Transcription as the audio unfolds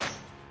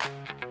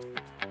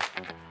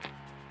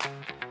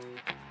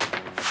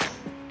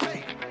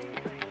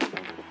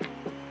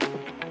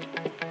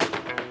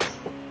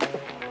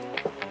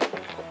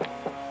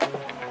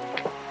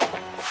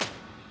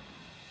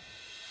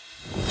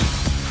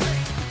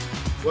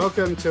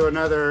Welcome to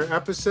another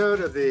episode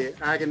of the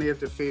Agony of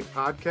Defeat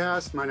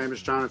podcast. My name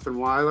is Jonathan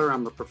Weiler.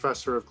 I'm a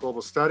professor of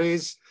global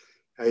studies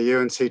at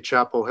UNC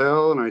Chapel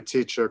Hill, and I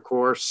teach a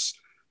course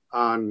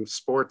on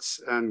sports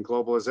and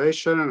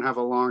globalization and have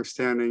a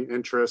long-standing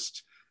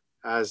interest,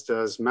 as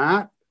does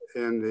Matt,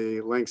 in the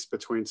links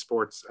between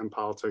sports and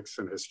politics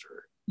and history.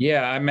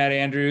 Yeah, I'm Matt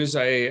Andrews.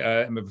 I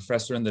am a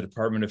professor in the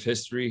Department of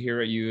History here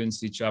at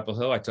UNC Chapel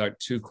Hill. I taught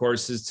two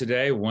courses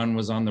today. One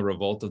was on the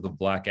revolt of the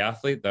Black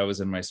athlete. That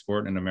was in my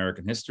sport and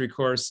American history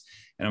course.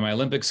 And in my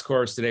Olympics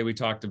course today, we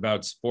talked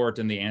about sport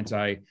and the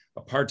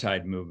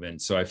anti-apartheid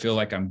movement. So I feel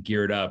like I'm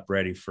geared up,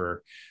 ready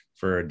for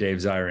Dave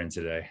Zirin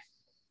today.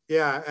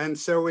 Yeah, and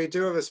so we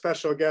do have a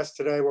special guest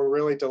today. We're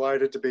really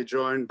delighted to be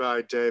joined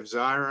by Dave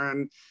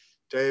Zirin.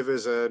 Dave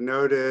is a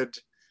noted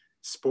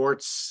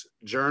sports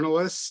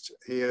journalist.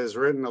 He has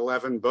written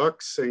 11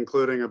 books,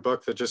 including a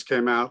book that just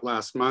came out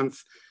last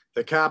month,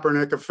 The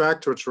Kaepernick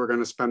Effect, which we're going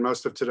to spend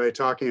most of today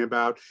talking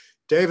about.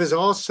 Dave is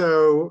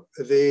also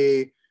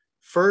the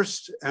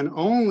first and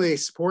only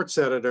sports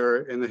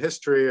editor in the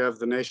history of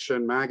The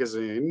Nation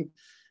magazine,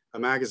 a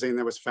magazine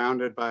that was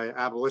founded by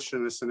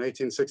abolitionists in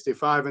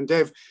 1865. And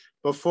Dave,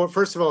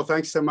 first of all,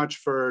 thanks so much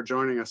for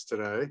joining us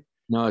today.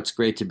 No, it's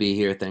great to be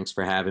here. Thanks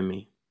for having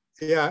me.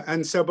 Yeah,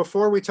 and so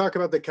before we talk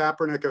about the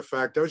Kaepernick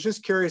effect, I was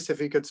just curious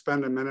if you could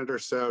spend a minute or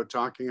so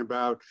talking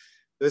about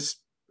this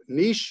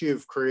niche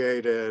you've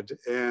created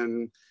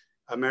in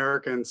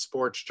American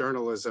sports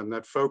journalism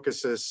that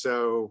focuses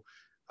so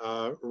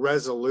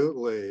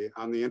resolutely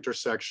on the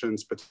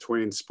intersections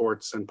between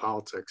sports and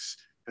politics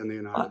in the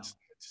United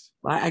States.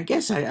 I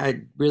guess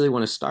I really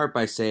want to start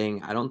by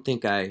saying I don't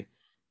think I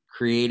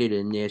created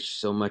a niche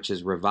so much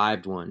as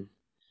revived one.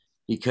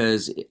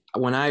 Because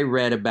when I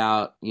read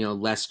about,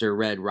 Lester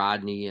Red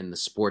Rodney in the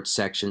sports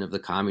section of the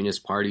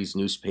Communist Party's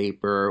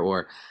newspaper,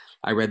 or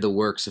I read the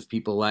works of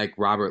people like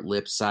Robert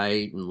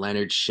Lipsyte and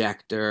Leonard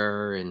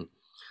Schechter, and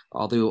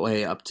all the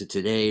way up to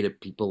today to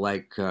people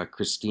like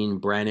Christine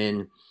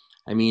Brennan.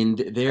 I mean,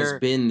 there's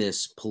been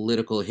this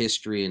political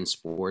history in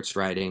sports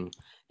writing,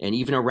 and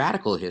even a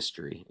radical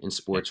history in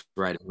sports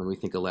writing when we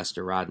think of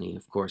Lester Rodney,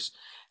 of course,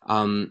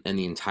 and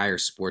the entire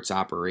sports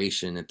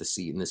operation in the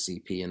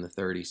CP in the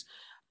 30s.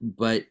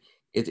 But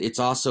it's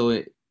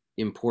also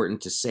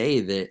important to say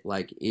that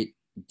it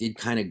did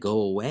kind of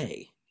go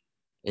away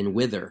and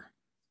wither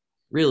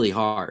really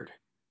hard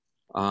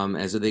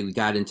as they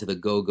got into the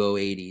go-go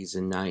 80s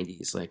and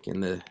 90s,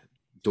 and the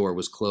door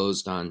was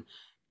closed on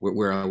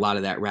where a lot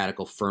of that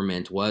radical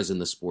ferment was in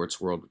the sports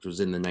world, which was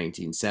in the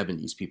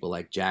 1970s. People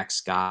like Jack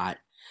Scott,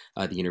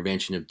 the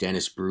intervention of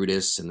Dennis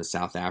Brutus and the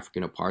South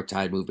African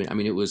apartheid movement. I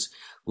mean, it was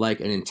like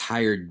an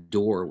entire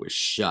door was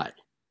shut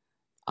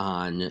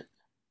on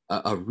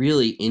a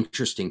really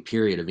interesting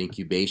period of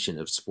incubation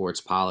of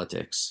sports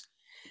politics.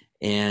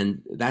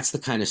 And that's the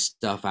kind of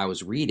stuff I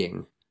was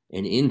reading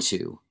and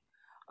into,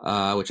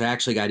 which I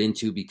actually got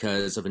into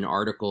because of an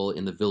article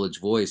in the Village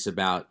Voice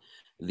about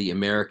the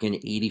American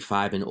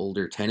 85 and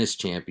older tennis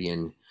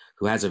champion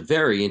who has a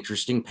very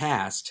interesting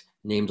past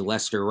named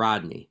Lester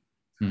Rodney.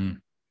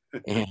 And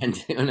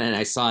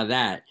I saw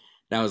that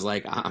was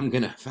like, I'm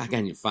going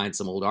to find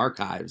some old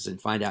archives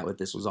and find out what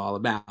this was all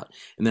about.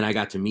 And then I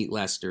got to meet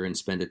Lester and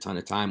spend a ton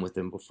of time with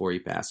him before he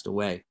passed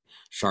away,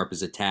 sharp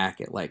as a tack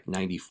at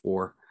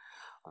 94.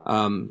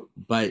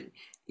 But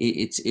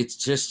it's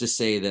just to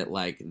say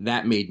that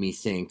that made me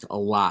think a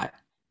lot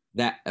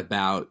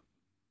about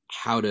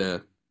how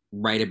to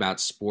write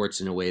about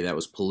sports in a way that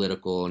was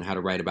political and how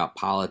to write about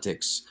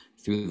politics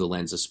through the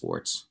lens of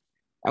sports.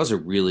 That was a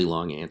really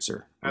long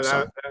answer.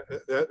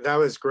 That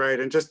was great.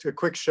 And just a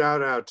quick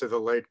shout out to the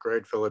late,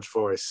 great Village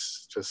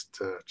Voice, just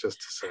to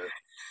say.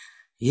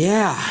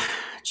 Yeah,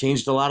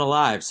 changed a lot of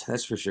lives,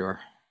 that's for sure.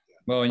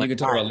 Well, and you can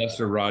talk about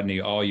Lester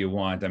Rodney all you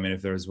want. I mean,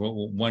 if there's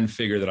one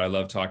figure that I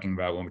love talking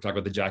about when we talk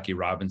about the Jackie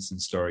Robinson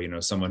story,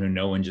 someone who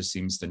no one just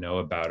seems to know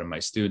about, and my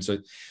students. So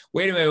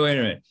wait a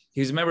minute.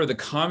 He's a member of the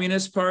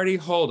Communist Party?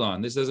 Hold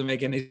on. This doesn't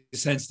make any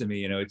sense to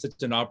me. It's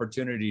such an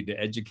opportunity to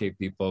educate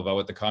people about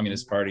what the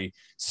Communist Party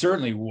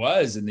certainly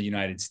was in the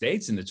United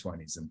States in the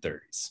 20s and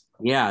 30s.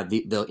 Yeah,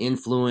 the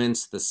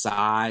influence, the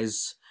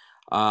size,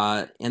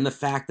 and the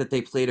fact that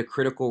they played a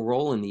critical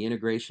role in the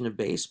integration of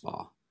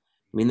baseball.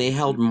 I mean, they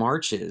held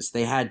marches.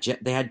 They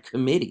had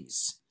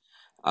committees.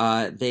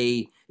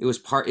 It was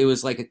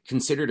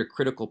considered a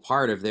critical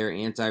part of their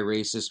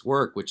anti-racist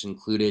work, which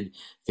included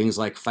things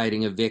like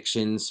fighting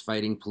evictions,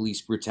 fighting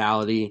police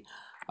brutality.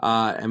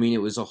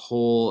 It was a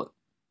whole,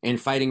 and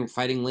fighting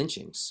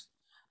lynchings.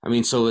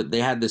 So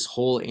they had this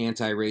whole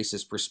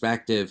anti-racist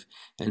perspective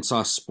and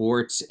saw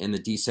sports and the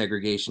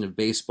desegregation of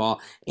baseball.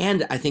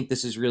 And I think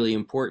this is really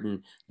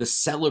important, the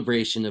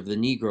celebration of the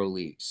Negro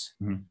Leagues.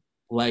 Mm-hmm.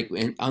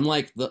 And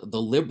unlike the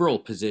liberal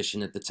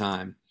position at the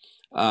time,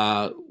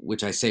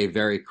 which I say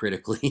very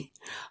critically,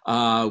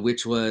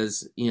 which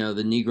was,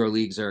 the Negro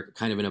Leagues are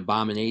kind of an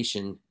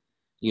abomination.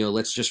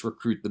 Let's just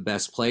recruit the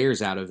best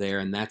players out of there,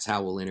 and that's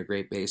how we'll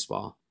integrate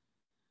baseball.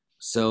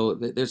 So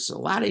there's a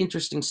lot of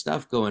interesting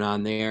stuff going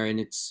on there, and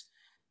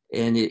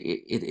And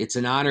it's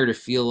an honor to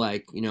feel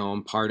like,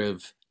 I'm part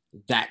of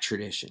that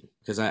tradition,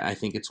 because I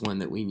think it's one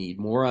that we need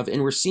more of.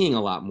 And we're seeing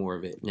a lot more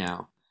of it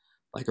now,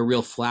 like a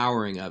real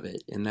flowering of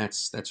it. And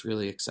that's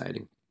really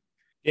exciting.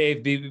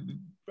 Dave,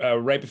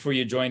 right before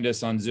you joined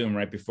us on Zoom,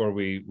 right before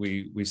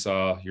we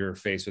saw your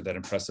face with that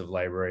impressive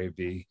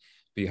library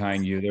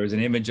behind you, there was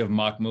an image of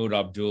Mahmoud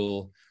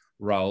Abdul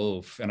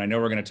Rauf. And I know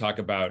we're going to talk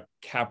about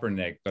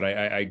Kaepernick, but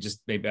I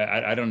just, maybe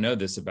I don't know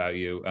this about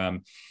you.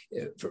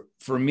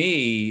 For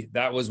me,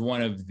 that was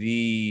one of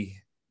the,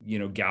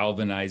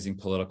 galvanizing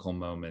political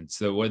moments.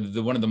 So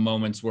one of the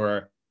moments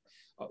where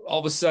all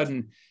of a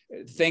sudden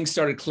things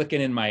started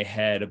clicking in my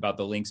head about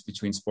the links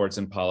between sports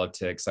and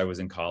politics. I was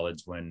in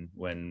college when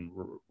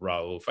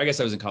Rauf, I guess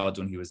I was in college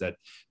when he was at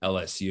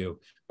LSU,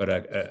 but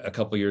a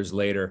couple years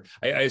later,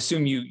 I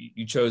assume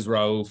you chose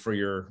Rauf for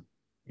your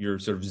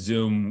sort of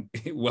Zoom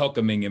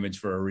welcoming image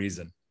for a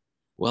reason.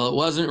 Well, it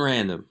wasn't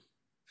random.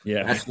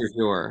 Yeah, that's for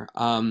sure.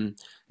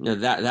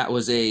 That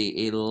was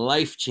a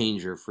life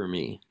changer for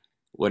me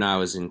when I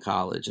was in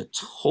college. A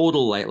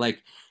total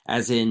like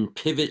as in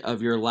pivot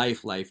of your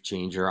life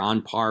changer,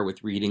 on par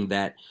with reading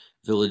that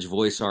Village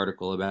Voice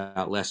article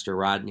about Lester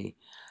Rodney.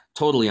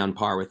 Totally on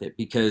par with it,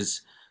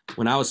 because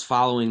when I was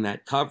following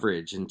that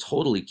coverage and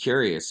totally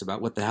curious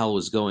about what the hell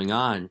was going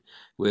on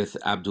with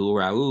Abdul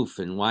Rauf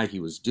and why he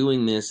was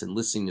doing this and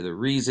listening to the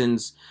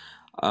reasons,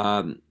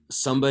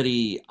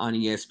 somebody on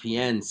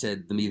ESPN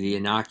said the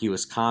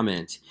innocuous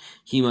comment,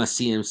 he must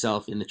see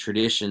himself in the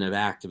tradition of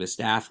activist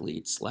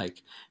athletes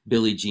like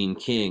Billie Jean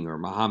King or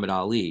Muhammad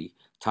Ali,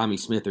 Tommy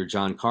Smith or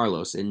John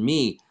Carlos. And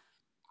me,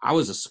 I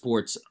was a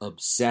sports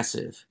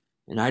obsessive,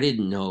 and I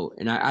didn't know.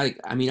 And I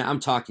mean, I'm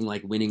talking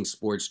like winning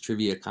sports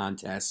trivia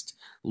contest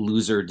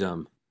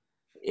loserdom.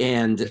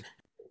 And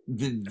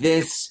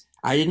this,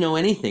 I didn't know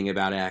anything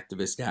about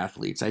activist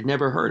athletes. I'd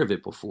never heard of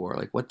it before.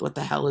 Like, what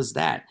the hell is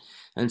that?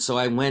 And so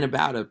I went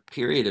about a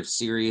period of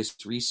serious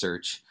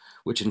research,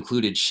 which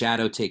included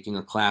shadow taking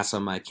a class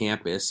on my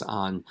campus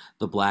on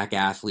the black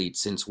athlete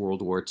since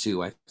World War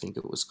II, I think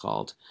it was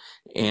called.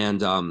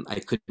 And I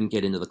couldn't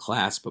get into the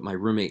class, but my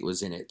roommate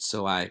was in it.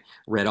 So I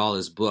read all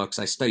his books.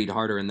 I studied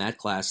harder in that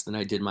class than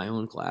I did my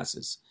own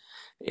classes.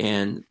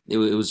 And it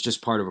was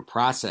just part of a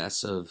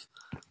process of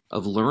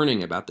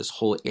learning about this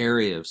whole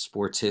area of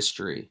sports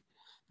history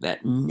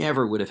that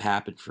never would have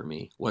happened for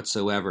me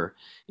whatsoever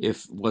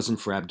if it wasn't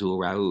for Abdul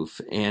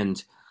Rauf.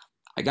 And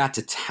I got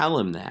to tell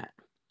him that,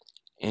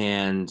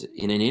 and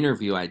in an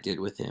interview I did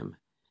with him,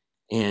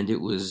 and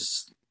it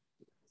was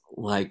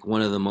like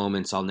one of the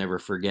moments I'll never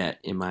forget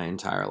in my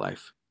entire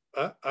life.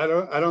 I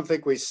don't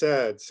think we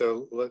said,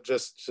 so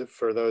just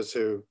for those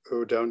who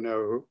don't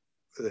know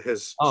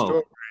his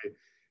story,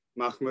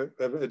 Mahmoud,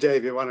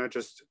 Dave, you want to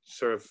just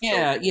sort of...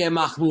 Yeah,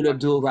 Mahmoud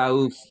Abdul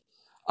Rauf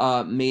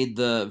made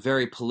the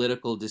very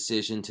political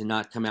decision to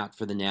not come out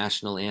for the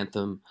national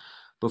anthem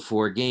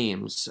before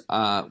games.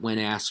 When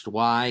asked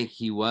why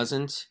he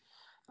wasn't,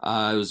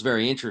 it was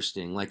very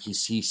interesting. Like he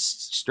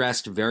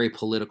stressed very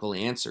political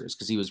answers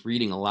because he was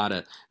reading a lot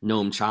of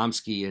Noam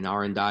Chomsky and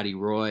Arundhati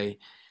Roy,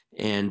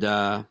 and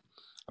or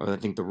I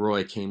think the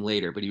Roy came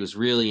later, but he was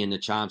really into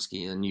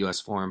Chomsky and U.S.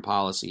 foreign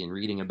policy and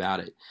reading about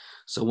it.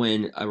 So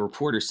when a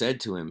reporter said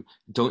to him,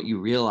 "Don't you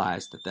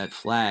realize that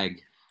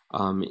flag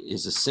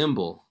is a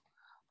symbol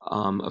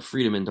of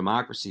freedom and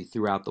democracy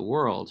throughout the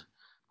world?"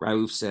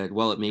 Rauf said,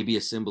 "Well, it may be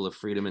a symbol of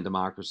freedom and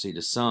democracy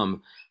to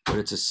some, but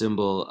it's a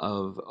symbol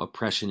of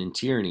oppression and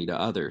tyranny to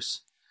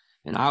others."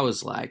 And I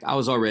was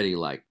already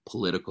like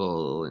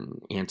political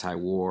and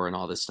anti-war and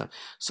all this stuff.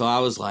 So I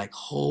was like,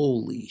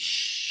 holy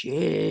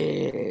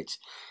shit.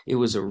 It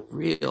was a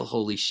real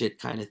holy shit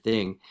kind of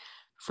thing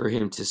for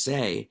him to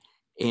say.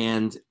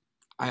 And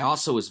I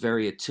also was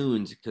very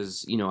attuned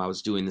because, I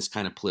was doing this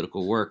kind of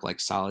political work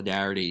like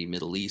Solidarity,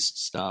 Middle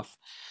East stuff,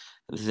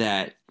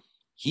 that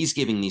he's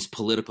giving these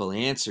political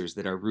answers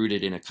that are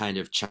rooted in a kind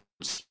of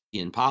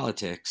Chomskyan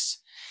politics.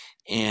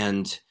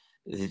 And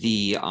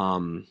the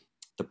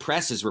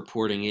press is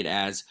reporting it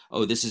as,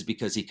 oh, this is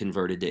because he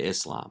converted to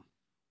Islam.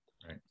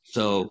 Right.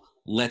 So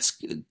let's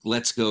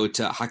go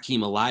to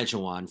Hakeem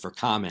Olajuwon for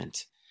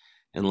comment.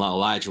 And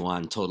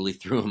Olajuwon totally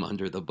threw him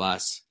under the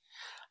bus.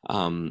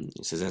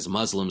 He says, as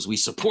Muslims, we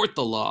support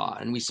the law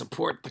and we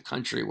support the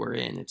country we're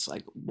in. It's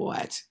like,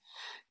 what?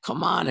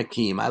 Come on,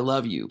 Hakeem, I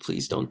love you.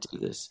 Please don't do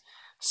this.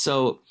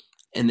 So,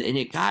 and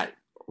it got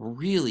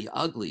really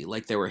ugly.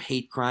 Like there were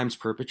hate crimes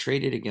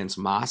perpetrated against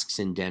mosques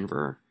in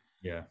Denver.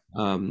 Yeah.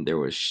 There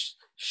was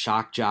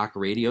shock jock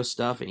radio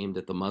stuff aimed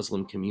at the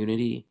Muslim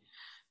community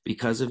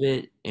because of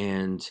it.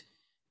 And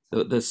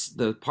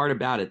the part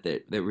about it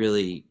that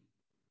really,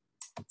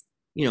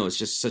 it's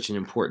just such an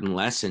important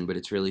lesson, but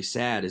it's really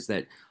sad, is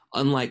that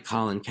unlike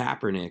Colin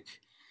Kaepernick,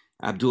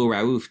 Abdul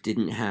Rauf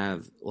didn't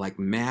have like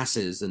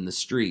masses in the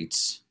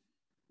streets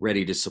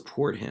ready to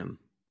support him,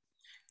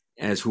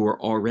 as who were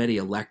already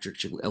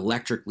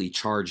electrically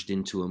charged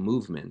into a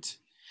movement.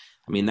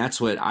 I mean,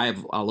 that's what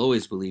I'll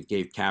always believe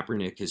gave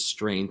Kaepernick his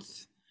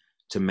strength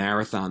to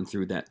marathon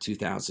through that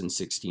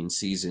 2016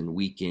 season,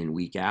 week in,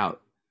 week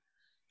out,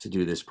 to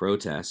do this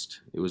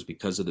protest. It was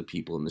because of the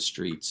people in the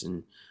streets.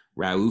 And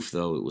Rauf,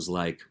 though, it was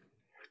like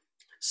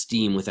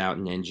steam without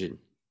an engine.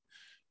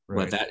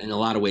 Right. But that, in a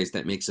lot of ways,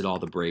 that makes it all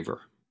the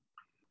braver.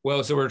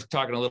 Well, so we're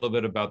talking a little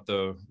bit about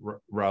the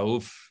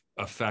Rauf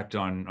effect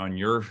on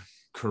your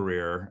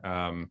career.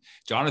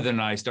 Jonathan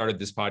and I started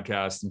this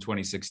podcast in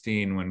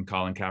 2016 when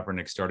Colin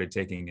Kaepernick started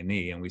taking a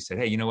knee, and we said,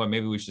 hey, you know what,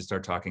 maybe we should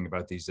start talking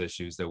about these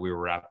issues that we were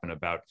rapping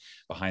about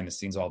behind the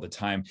scenes all the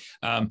time.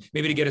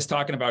 Maybe to get us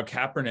talking about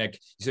Kaepernick.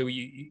 So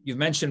you've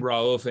mentioned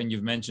Rauf and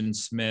you've mentioned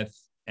Smith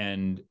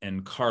and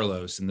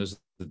Carlos, and those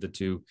are the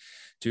two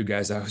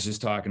guys I was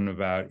just talking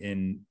about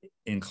in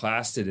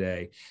class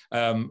today.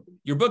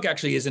 Your book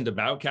actually isn't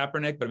about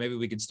Kaepernick, but maybe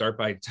we could start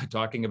by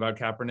talking about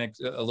Kaepernick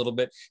a little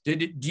bit.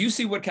 Do you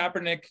see what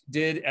Kaepernick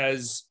did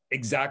as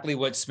exactly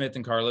what Smith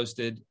and Carlos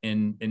did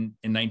in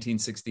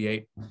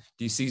 1968? Do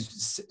you see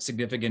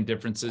significant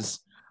differences?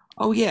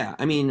 Oh yeah,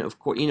 I mean, of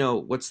course,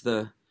 what's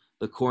the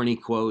corny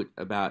quote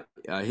about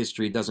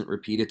history doesn't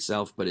repeat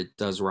itself, but it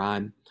does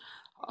rhyme.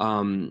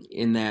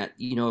 In that,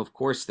 of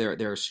course,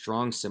 there are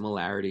strong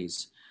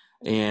similarities,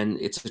 and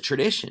it's a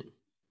tradition.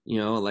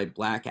 Like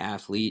Black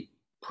athlete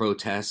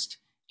protest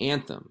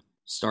anthem,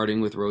 starting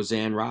with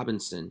Roseanne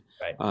Robinson,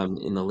 right,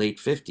 in the late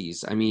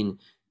 50s. I mean,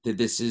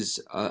 this is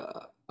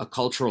a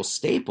cultural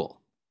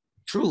staple,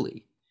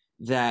 truly,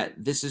 that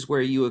this is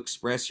where you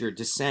express your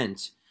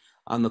dissent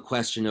on the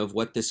question of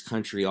what this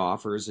country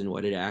offers and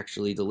what it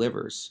actually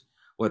delivers,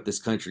 what this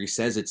country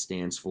says it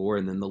stands for,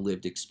 and then the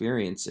lived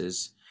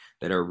experiences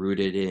that are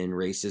rooted in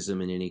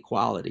racism and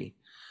inequality.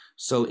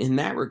 So in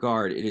that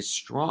regard, it is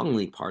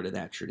strongly part of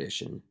that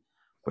tradition.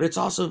 But it's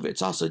also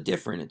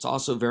different. It's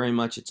also very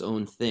much its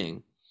own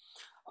thing,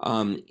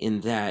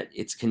 in that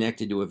it's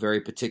connected to a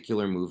very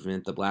particular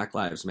movement, the Black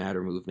Lives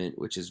Matter movement,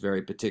 which is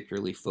very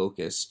particularly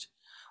focused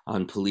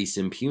on police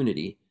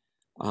impunity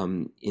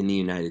in the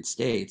United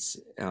States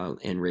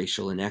and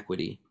racial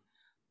inequity.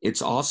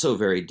 It's also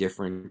very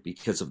different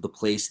because of the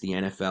place the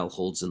NFL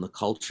holds in the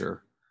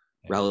culture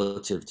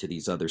relative to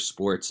these other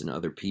sports and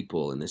other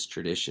people in this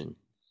tradition.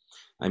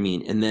 I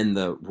mean, and then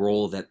the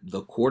role that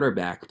the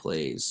quarterback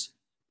plays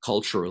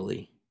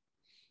culturally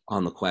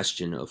on the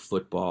question of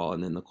football,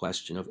 and then the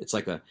question of, it's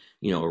like a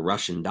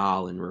Russian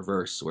doll in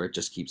reverse, where it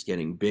just keeps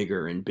getting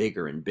bigger and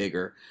bigger and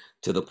bigger,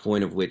 to the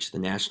point of which the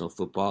National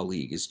Football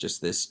League is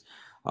just this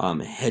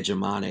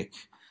hegemonic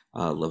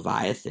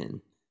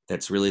leviathan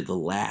that's really the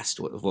last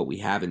of what we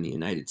have in the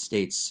United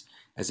States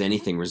as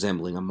anything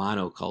resembling a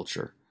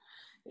monoculture.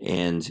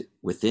 And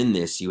within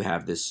this, you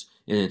have this,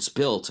 and it's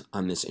built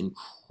on this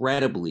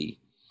incredibly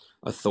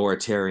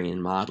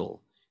authoritarian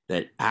model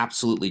that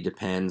absolutely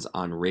depends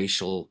on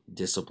racial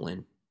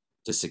discipline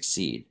to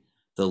succeed.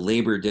 The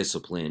labor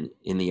discipline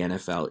in the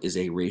NFL is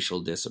a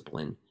racial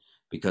discipline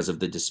because of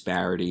the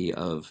disparity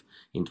of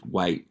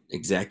white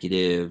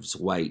executives,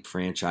 white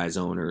franchise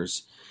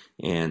owners,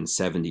 and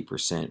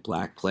 70%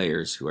 Black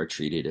players who are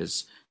treated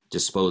as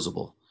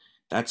disposable.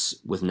 That's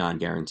with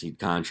non-guaranteed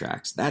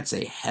contracts. That's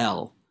a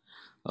hell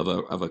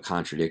of a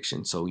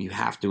contradiction. So you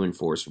have to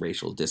enforce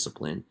racial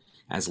discipline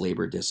as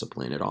labor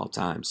discipline at all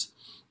times.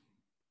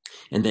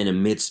 And then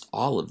amidst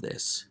all of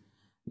this,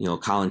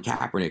 Colin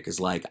Kaepernick is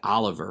like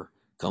Oliver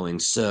going,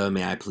 "Sir,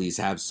 may I please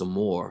have some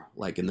more?"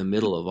 Like in the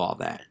middle of all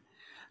that,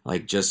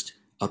 like just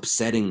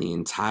upsetting the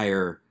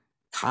entire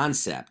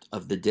concept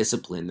of the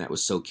discipline that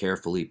was so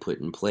carefully put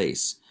in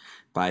place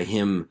by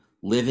him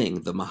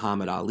living the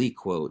Muhammad Ali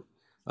quote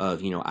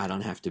of, "I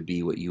don't have to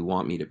be what you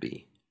want me to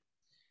be."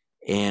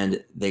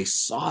 And they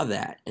saw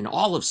that in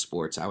all of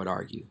sports, I would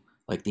argue,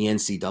 like the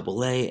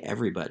NCAA,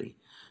 everybody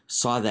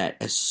saw that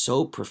as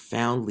so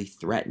profoundly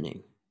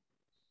threatening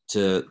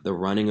to the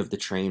running of the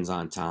trains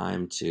on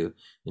time, to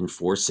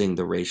enforcing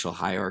the racial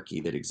hierarchy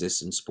that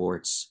exists in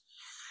sports,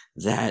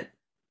 that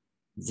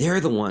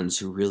they're the ones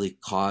who really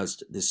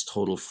caused this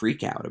total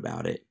freak out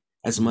about it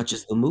as much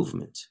as the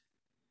movement.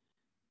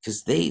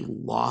 Because they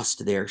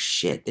lost their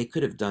shit. They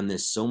could have done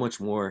this so much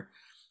more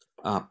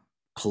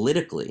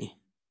politically,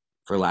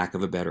 for lack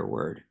of a better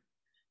word,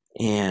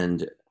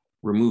 and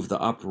remove the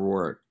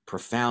uproar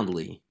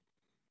profoundly.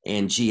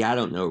 And I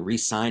don't know,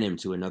 re-sign him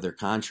to another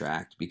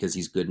contract because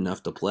he's good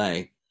enough to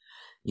play,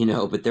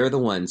 but they're the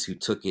ones who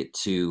took it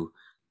to,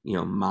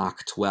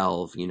 Mach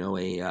 12,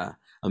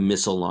 a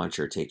missile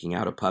launcher taking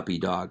out a puppy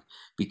dog,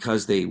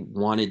 because they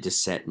wanted to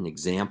set an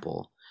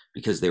example,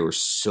 because they were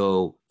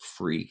so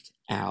freaked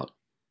out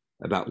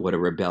about what a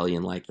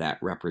rebellion like that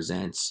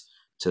represents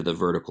to the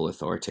vertical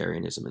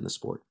authoritarianism in the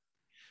sport.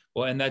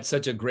 Well, and that's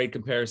such a great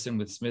comparison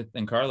with Smith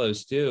and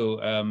Carlos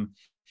too.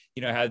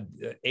 Had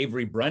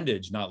Avery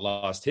Brundage not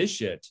lost his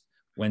shit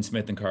when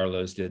Smith and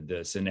Carlos did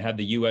this, and had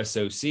the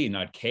USOC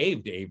not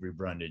caved to Avery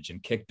Brundage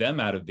and kicked them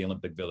out of the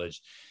Olympic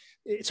Village,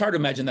 it's hard to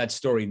imagine that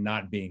story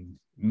not being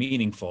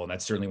meaningful. And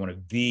that's certainly one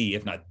of the,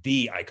 if not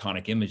the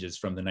iconic images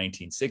from the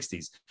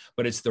 1960s,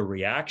 but it's the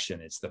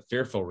reaction, it's the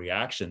fearful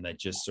reaction that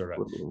just sort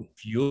of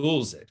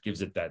fuels it,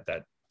 gives it that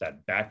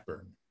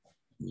backburn.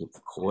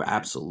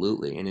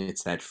 Absolutely. And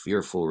it's that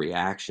fearful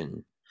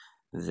reaction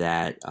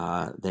that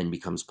then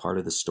becomes part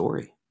of the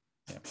story.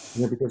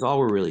 Because all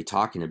we're really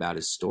talking about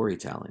is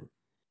storytelling.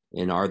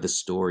 And are the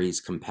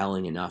stories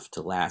compelling enough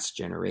to last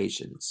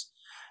generations?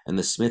 And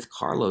the Smith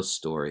Carlos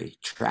story,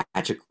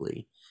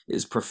 tragically,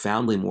 is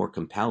profoundly more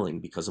compelling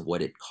because of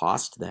what it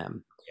cost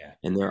them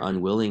and their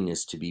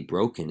unwillingness to be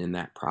broken in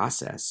that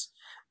process.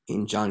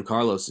 And John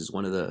Carlos is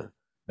one of the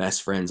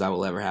best friends I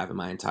will ever have in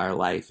my entire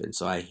life. And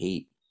so I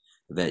hate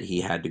that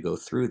he had to go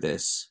through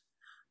this.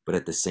 But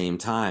at the same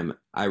time,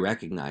 I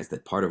recognize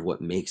that part of what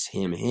makes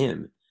him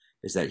him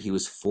is that he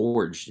was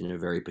forged in a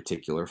very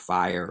particular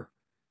fire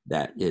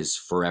that is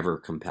forever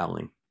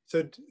compelling.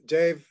 So,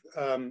 Dave,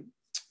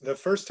 the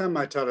first time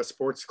I taught a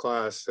sports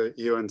class at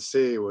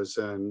UNC was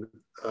in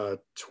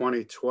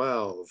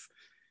 2012.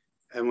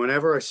 And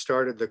whenever I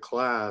started the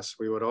class,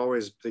 we would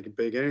always, at the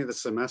beginning of the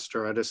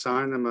semester, I'd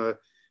assign them a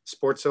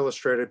Sports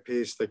Illustrated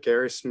piece that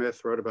Gary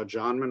Smith wrote about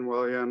Johnman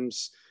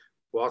Williams,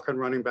 walk-on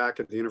running back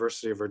at the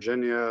University of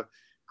Virginia,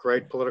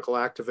 great political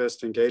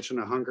activist engaged in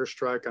a hunger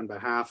strike on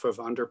behalf of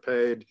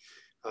underpaid,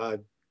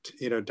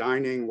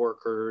 dining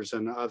workers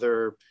and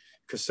other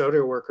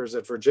custodial workers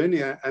at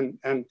Virginia.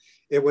 And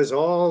it was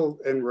all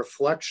in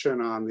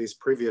reflection on these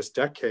previous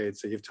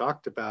decades that you've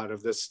talked about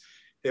of this,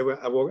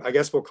 I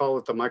guess we'll call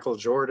it the Michael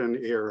Jordan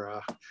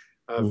era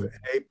of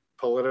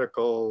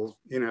apolitical,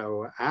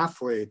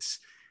 athletes.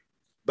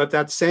 But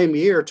that same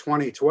year,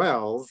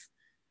 2012,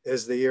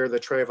 is the year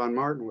that Trayvon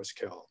Martin was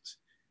killed.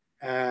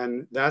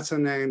 And that's a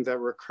name that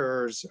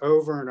recurs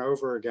over and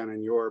over again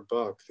in your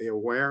book, the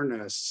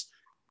awareness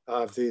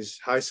of these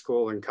high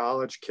school and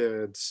college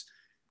kids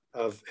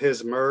of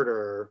his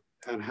murder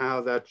and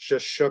how that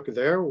just shook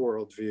their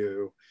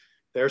worldview,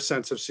 their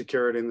sense of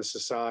security in the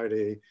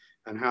society,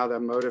 and how that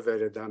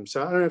motivated them.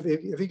 So I don't know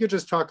if you could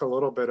just talk a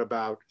little bit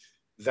about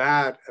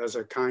that as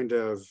a kind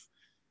of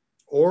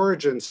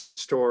origin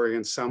story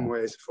in some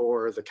ways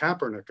for the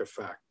Kaepernick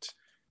effect.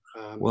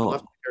 Well, I'd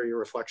love to hear your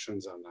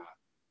reflections on that.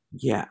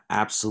 Yeah,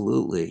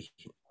 absolutely.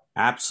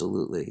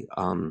 Absolutely.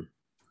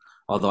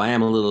 Although I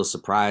am a little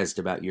surprised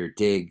about your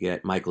dig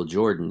at Michael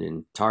Jordan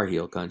in Tar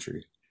Heel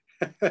country.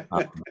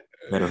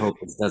 Better hope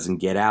this doesn't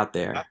get out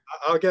there.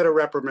 I'll get a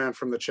reprimand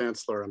from the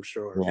chancellor, I'm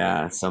sure.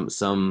 Yeah,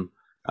 some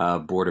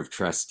board of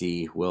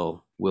trustee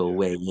will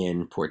weigh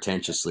in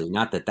portentously.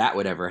 Not that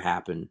would ever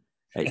happen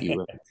at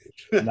UNC.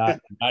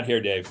 not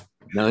here, Dave.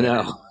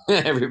 No.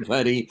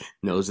 Everybody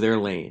knows their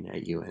lane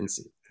at UNC.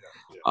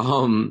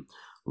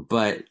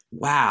 But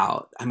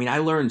wow, I mean, I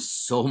learned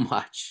so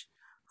much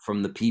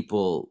from the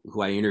people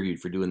who I interviewed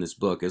for doing this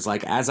book. It's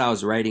like, as I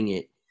was writing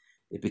it,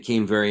 it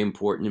became very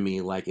important to me,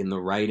 like in the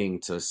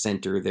writing, to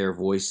center their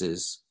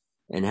voices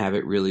and have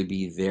it really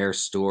be their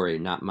story,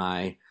 not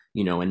my,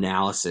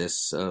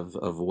 analysis of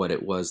what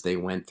it was they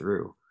went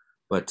through,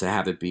 but to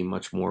have it be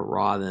much more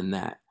raw than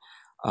that.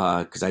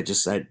 Because I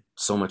had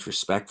so much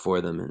respect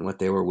for them and what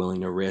they were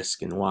willing to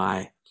risk and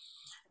why.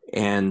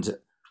 And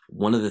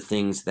one of the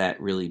things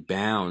that really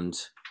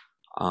bound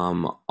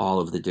all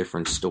of the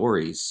different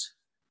stories,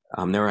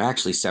 there were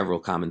actually several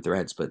common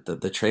threads, but the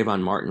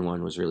Trayvon Martin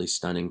one was really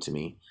stunning to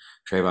me.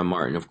 Trayvon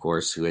Martin, of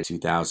course, who in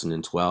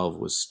 2012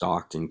 was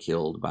stalked and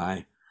killed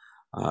by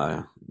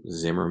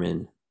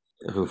Zimmerman.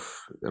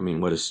 Oof, I mean,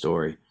 what a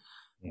story.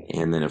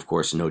 And then, of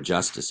course, no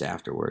justice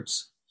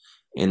afterwards.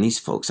 And these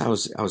folks I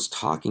was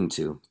talking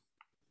to,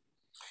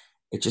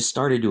 it just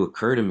started to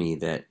occur to me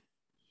that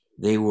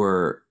they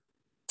were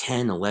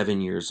 10,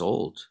 11 years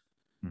old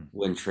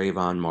when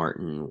Trayvon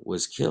Martin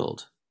was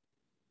killed.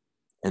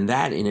 And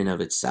that in and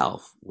of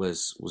itself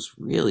was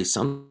really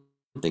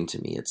something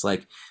to me. It's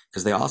like,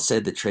 because they all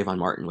said that Trayvon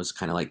Martin was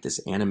kind of like this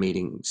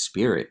animating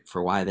spirit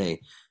for why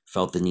they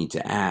felt the need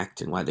to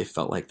act and why they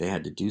felt like they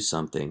had to do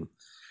something.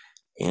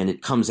 And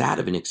it comes out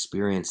of an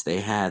experience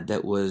they had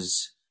that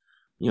was,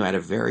 at a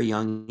very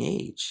young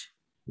age,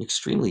 an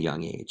extremely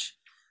young age.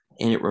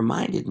 And it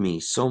reminded me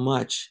so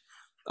much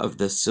of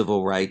the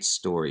civil rights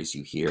stories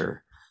you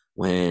hear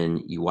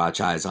when you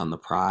watch Eyes on the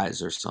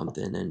Prize or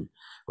something,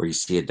 or you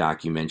see a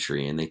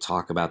documentary and they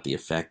talk about the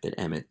effect that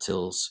Emmett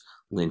Till's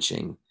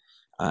lynching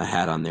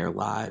had on their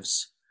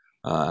lives.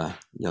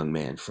 Young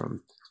man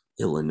from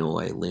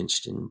Illinois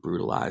lynched and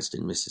brutalized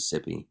in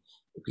Mississippi,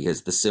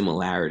 because the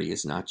similarity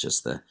is not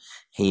just the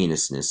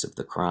heinousness of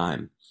the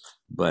crime,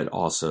 but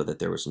also that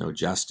there was no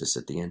justice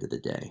at the end of the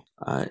day.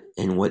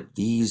 And what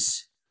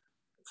these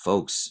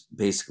folks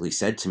basically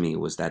said to me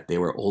was that they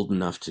were old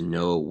enough to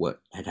know what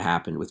had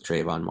happened with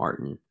Trayvon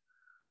Martin,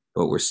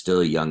 but were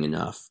still young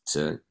enough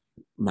to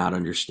not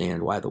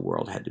understand why the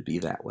world had to be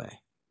that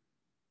way.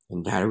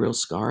 And had a real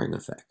scarring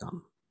effect on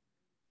them.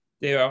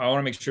 Dave, I want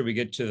to make sure we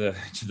get to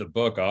the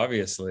book,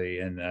 obviously.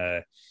 And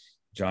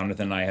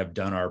Jonathan and I have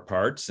done our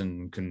parts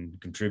and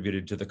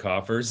contributed to the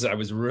coffers. I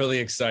was really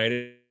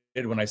excited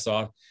when I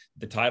saw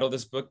the title of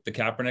this book, The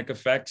Kaepernick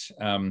Effect.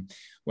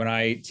 When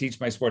I teach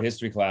my sport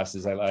history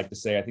classes, I like to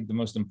say, I think the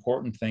most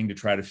important thing to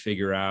try to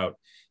figure out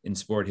in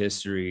sport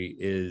history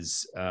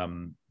is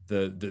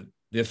the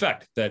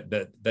effect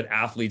that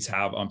athletes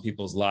have on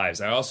people's lives.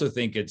 I also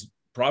think it's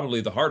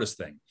probably the hardest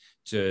thing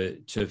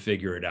to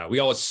figure it out. We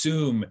all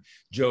assume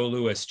Joe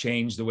Louis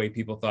changed the way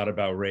people thought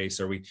about race,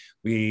 or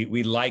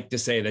we like to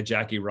say that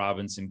Jackie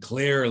Robinson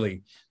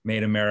clearly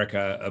made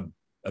America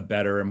a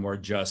better and more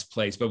just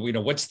place. But we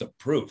know, what's the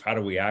proof? How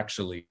do we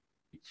actually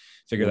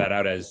figure that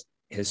out as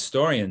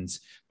historians?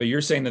 But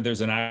you're saying that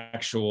there's an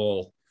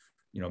actual,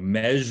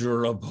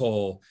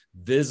 measurable,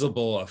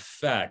 visible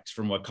effect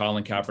from what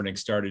Colin Kaepernick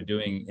started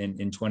doing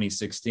in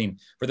 2016.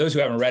 For those who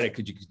haven't read it,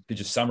 could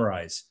you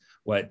summarize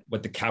what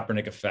the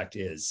Kaepernick effect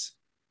is?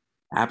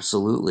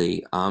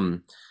 Absolutely.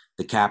 The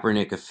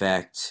Kaepernick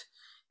effect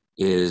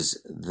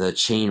is the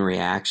chain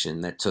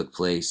reaction that took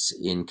place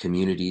in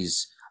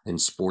communities and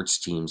sports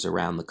teams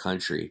around the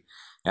country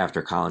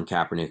after Colin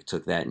Kaepernick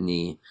took that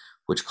knee,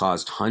 which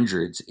caused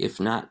hundreds, if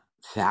not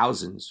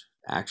thousands,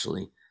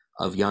 actually,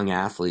 of young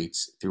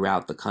athletes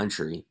throughout the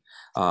country,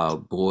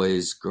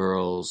 boys,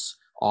 girls,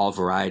 all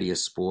variety of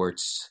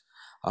sports,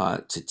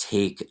 to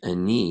take a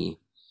knee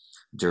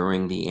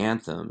during the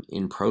anthem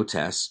in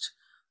protest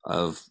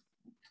of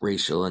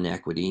racial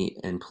inequity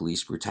and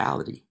police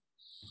brutality.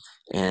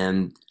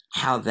 And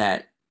how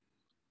that,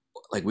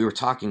 like we were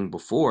talking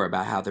before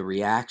about how the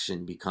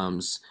reaction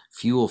becomes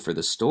fuel for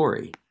the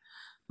story.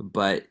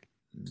 But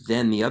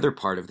then the other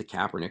part of the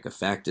Kaepernick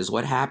effect is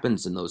what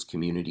happens in those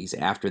communities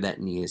after that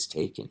knee is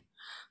taken.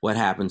 What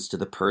happens to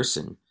the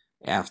person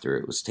after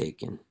it was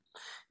taken?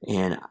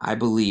 And I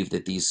believe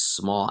that these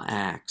small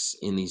acts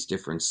in these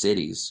different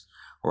cities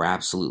were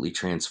absolutely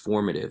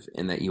transformative,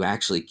 and that you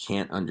actually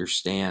can't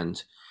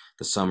understand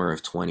the summer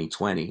of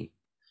 2020,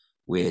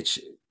 which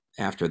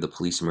after the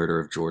police murder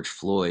of George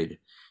Floyd,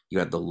 you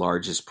had the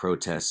largest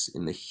protests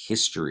in the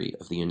history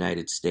of the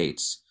United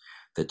States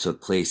that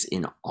took place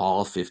in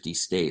all 50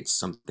 states,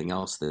 something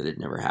else that had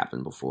never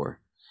happened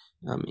before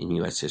in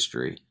U.S.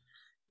 history.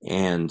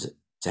 And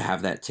to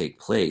have that take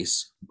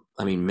place,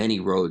 I mean, many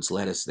roads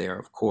led us there,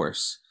 of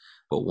course,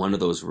 but one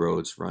of those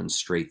roads runs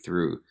straight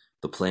through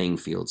the playing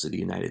fields of the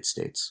United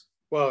States.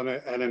 Well,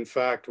 and in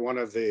fact, one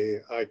of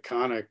the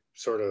iconic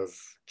sort of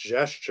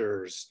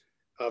gestures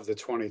of the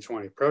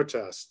 2020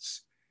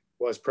 protests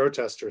was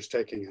protesters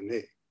taking a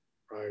knee,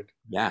 right?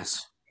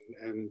 Yes.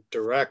 And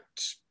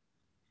direct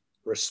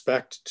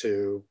respect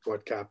to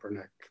what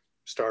Kaepernick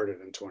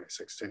started in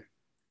 2016.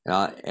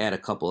 I'll add a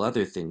couple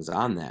other things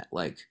on that.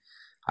 Like,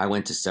 I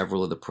went to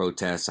several of the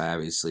protests. I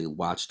obviously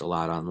watched a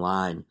lot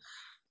online.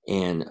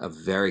 And a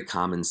very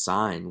common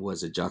sign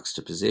was a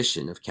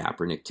juxtaposition of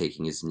Kaepernick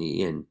taking his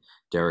knee and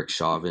Derek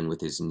Chauvin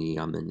with his knee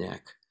on the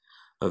neck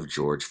of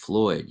George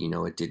Floyd.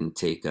 It didn't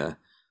take a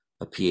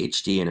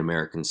PhD in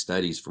American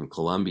Studies from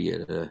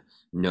Columbia to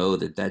know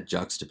that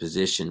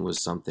juxtaposition was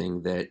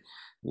something that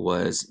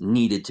was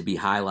needed to be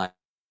highlighted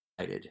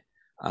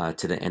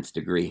to the nth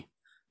degree,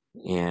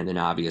 and an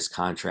obvious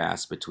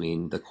contrast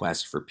between the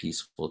quest for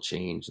peaceful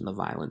change and the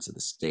violence of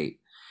the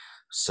state.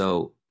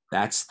 So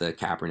that's the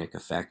Kaepernick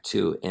effect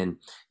too. And,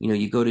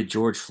 you go to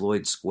George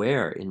Floyd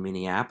Square in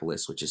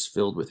Minneapolis, which is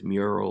filled with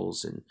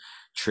murals and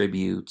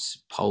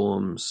tributes,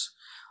 poems.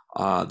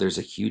 There's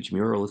a huge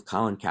mural of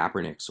Colin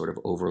Kaepernick sort of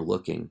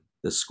overlooking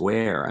the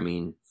square. I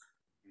mean,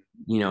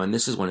 and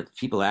this is when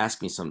people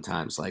ask me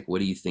sometimes, like, what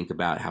do you think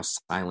about how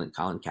silent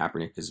Colin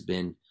Kaepernick has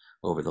been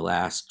over the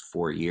last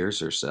 4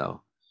 years or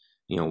so?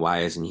 Why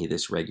isn't he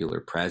this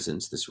regular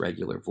presence, this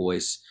regular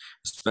voice,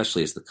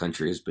 especially as the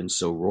country has been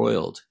so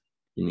roiled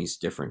in these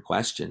different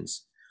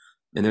questions?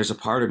 And there's a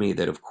part of me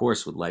that, of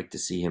course, would like to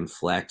see him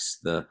flex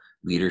the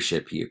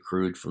leadership he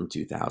accrued from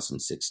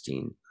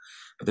 2016.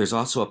 But there's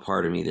also a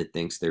part of me that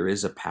thinks there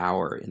is a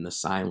power in the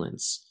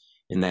silence,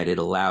 in that it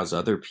allows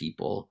other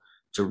people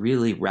to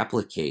really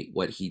replicate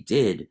what he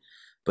did,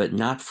 but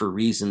not for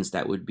reasons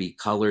that would be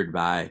colored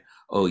by,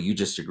 oh, you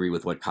just agree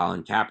with what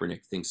Colin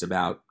Kaepernick thinks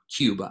about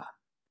Cuba,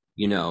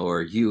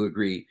 or you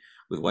agree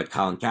with what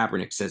Colin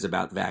Kaepernick says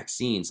about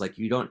vaccines. Like,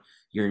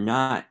 you're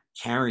not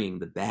carrying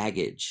the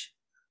baggage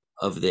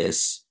of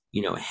this,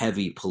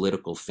 heavy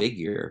political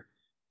figure.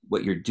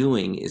 What you're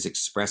doing is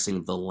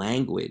expressing the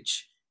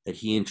language that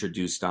he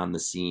introduced on the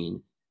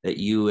scene, that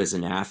you as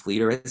an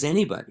athlete or as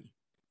anybody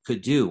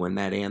could do when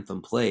that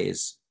anthem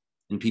plays,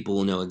 and people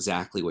will know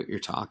exactly what you're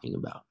talking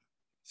about.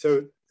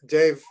 So,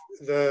 Dave,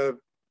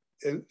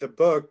 in the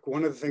book,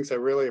 one of the things I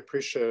really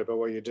appreciate about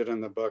what you did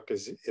in the book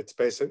is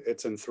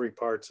it's in 3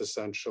 parts,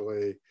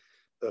 essentially.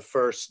 The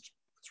first,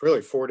 it's really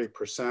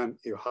 40%,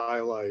 you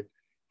highlight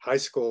high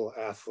school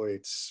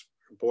athletes,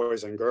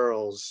 boys and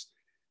girls,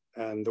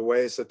 and the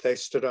ways that they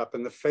stood up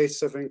in the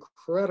face of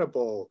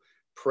incredible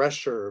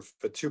pressure,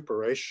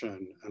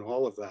 vituperation, and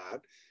all of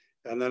that.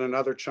 And then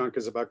another chunk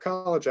is about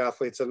college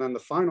athletes. And then the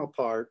final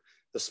part,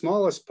 the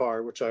smallest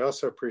part, which I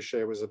also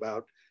appreciate, was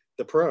about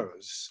the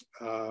pros.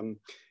 And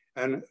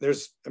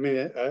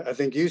I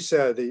think you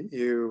said that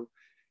you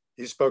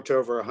spoke to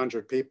over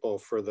 100 people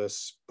for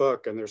this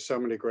book, and there's so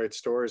many great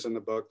stories in the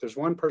book. There's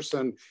one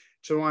person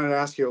I wanted to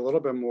ask you a little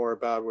bit more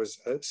about was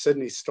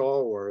Sydney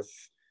Stallworth,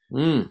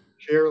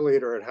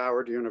 cheerleader at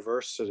Howard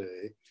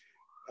University.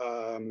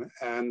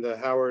 And the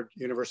Howard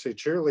University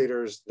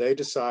cheerleaders, they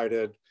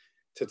decided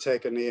to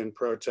take a knee in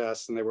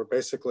protest, and they were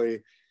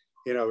basically,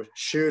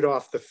 shooed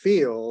off the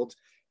field.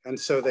 And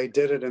so they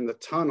did it in the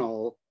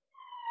tunnel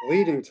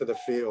leading to the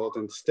field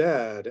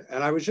instead.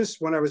 And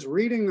when I was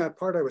reading that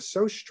part, I was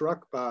so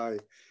struck by,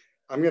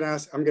 I'm going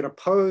to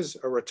pose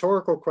a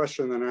rhetorical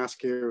question and then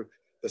ask you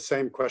the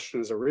same question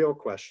as a real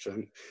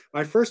question.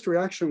 My first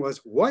reaction was,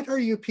 what are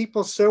you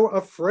people so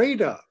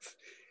afraid of?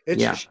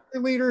 It's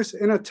cheerleaders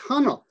in a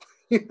tunnel,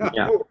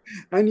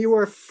 and you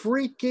are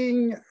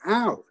freaking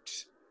out.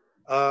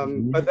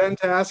 But then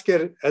to ask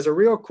it as a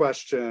real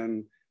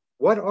question,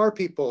 what are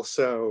people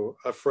so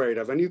afraid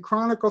of? And you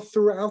chronicle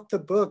throughout the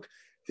book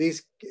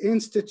these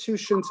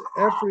institutions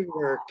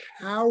everywhere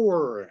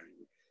cowering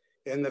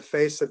in the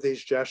face of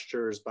these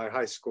gestures by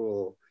high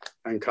school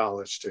and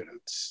college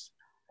students.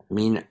 I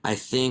mean, I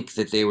think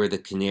that they were the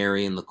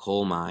canary in the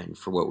coal mine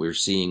for what we're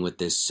seeing with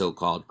this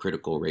so-called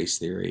critical race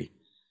theory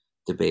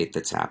debate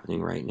that's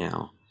happening right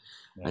now.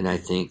 Yeah. And I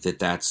think that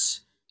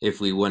that's, if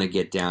we want to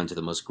get down to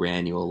the most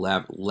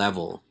granular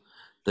level,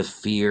 the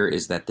fear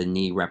is that the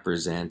knee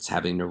represents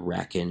having to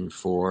reckon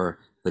for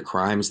the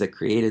crimes that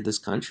created this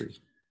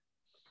country.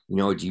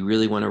 Do you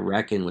really want to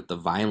reckon with the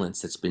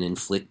violence that's been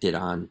inflicted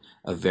on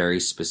a very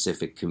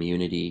specific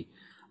community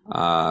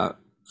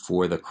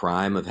for the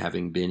crime of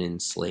having been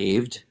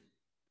enslaved,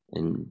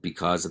 and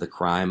because of the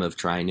crime of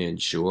trying to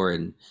ensure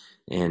and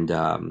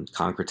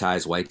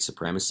concretize white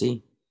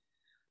supremacy?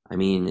 I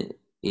mean,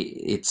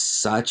 it's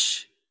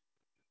such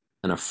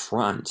an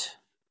affront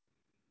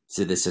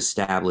to this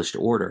established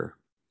order.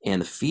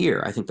 And the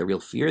fear, I think the real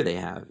fear they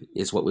have,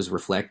 is what was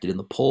reflected in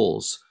the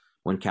polls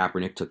when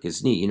Kaepernick took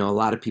his knee. A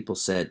lot of people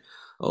said,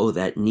 oh,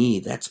 that knee,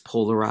 that's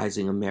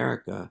polarizing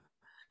America.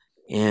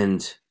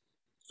 And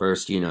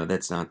first,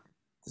 that's not,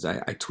 because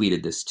I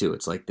tweeted this too.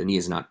 It's like, the knee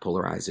is not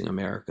polarizing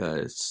America.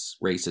 It's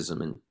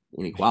racism and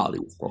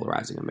inequality is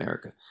polarizing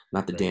America,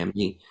 not the damn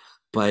knee.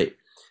 But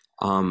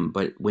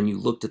when you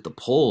looked at the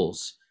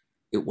polls,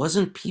 it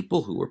wasn't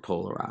people who were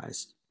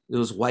polarized. It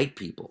was white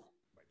people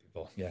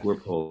who were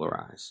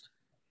polarized.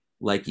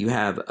 Like, you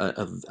have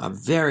a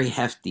very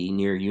hefty,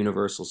 near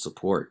universal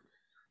support,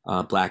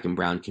 Black and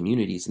brown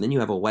communities. And then you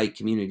have a white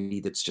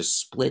community that's just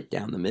split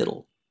down the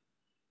middle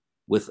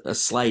with a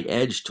slight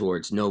edge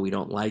towards, no, we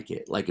don't like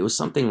it. Like, it was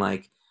something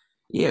like,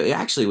 it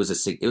actually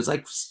was it was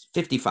like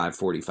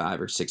 55-45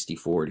 or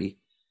 60-40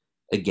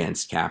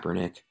 against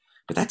Kaepernick.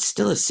 But that's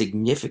still a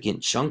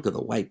significant chunk of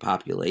the white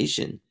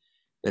population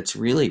that's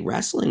really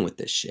wrestling with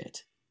this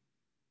shit.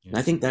 Yeah. And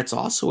I think that's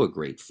also a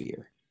great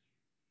fear.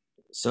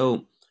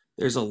 So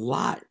there's a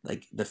lot,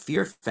 like, the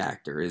fear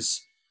factor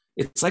is,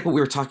 it's like what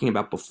we were talking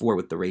about before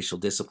with the racial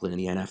discipline in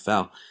the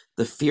NFL.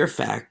 The fear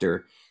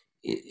factor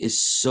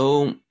is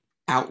so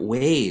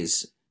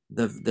outweighs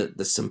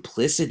the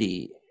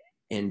simplicity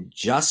and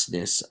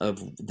justness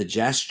of the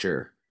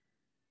gesture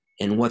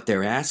and what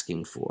they're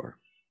asking for.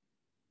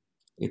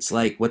 It's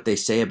like what they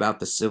say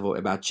about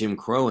about Jim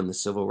Crow and the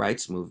civil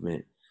rights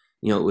movement.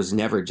 It was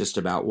never just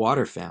about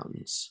water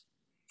fountains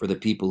for the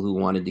people who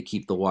wanted to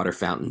keep the water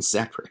fountains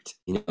separate.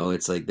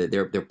 It's like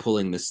they're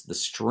pulling the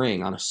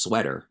string on a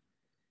sweater.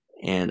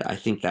 And I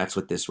think that's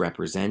what this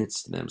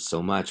represents to them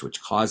so much,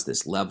 which caused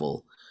this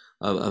level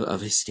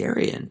of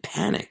hysteria and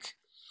panic.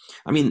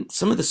 I mean,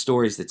 some of the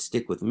stories that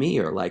stick with me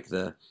are like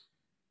the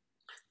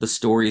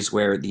stories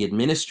where the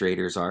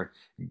administrators are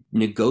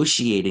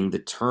negotiating the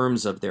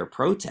terms of their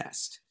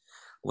protest.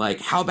 Like,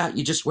 how about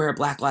you just wear a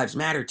Black Lives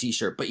Matter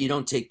t-shirt, but you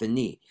don't take the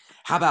knee?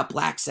 How about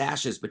black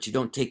sashes, but you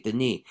don't take the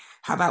knee?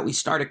 How about we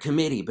start a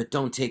committee, but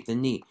don't take the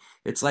knee?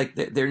 It's like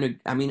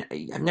I mean,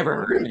 I've never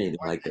heard of anything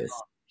like this.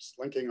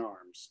 Linking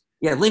arms.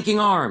 Yeah, linking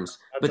arms,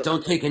 but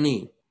don't take a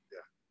knee.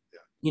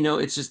 Yeah.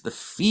 It's just the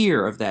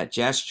fear of that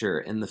gesture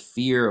and the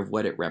fear of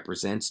what it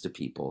represents to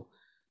people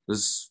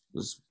was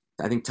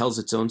I think tells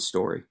its own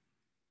story.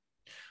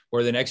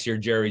 Or the next year,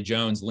 Jerry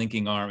Jones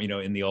linking arm,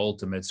 in the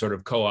ultimate sort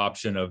of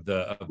co-option of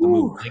the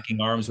move,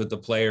 linking arms with the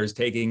players,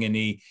 taking a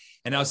knee,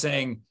 and now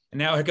saying, and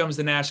now here comes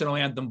the national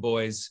anthem,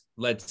 boys.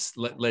 Let's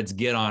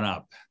get on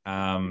up.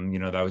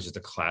 That was just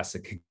a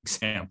classic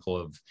example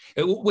of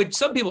it, which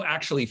some people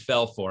actually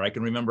fell for. I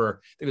can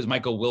remember, I think it was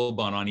Michael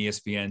Wilbon on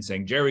ESPN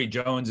saying Jerry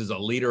Jones is a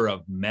leader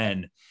of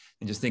men,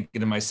 and just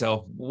thinking to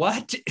myself,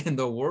 what in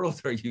the world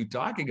are you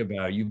talking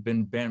about? You've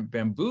been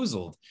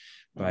bamboozled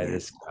by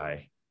this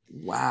guy.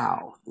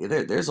 Wow.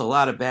 There's a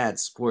lot of bad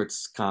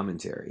sports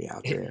commentary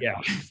out there. Yeah.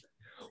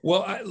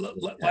 Well,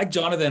 like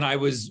Jonathan, I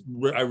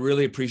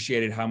really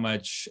appreciated how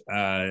much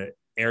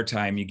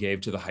airtime you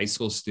gave to the high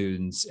school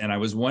students. And I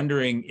was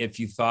wondering if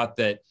you thought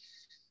that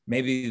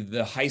maybe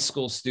the high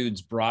school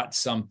students brought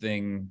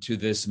something to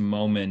this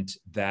moment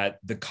that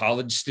the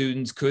college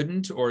students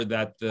couldn't, or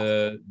that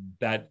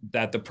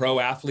the pro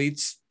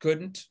athletes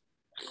couldn't.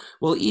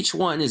 Well, each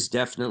one is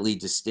definitely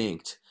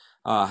distinct.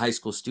 High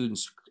school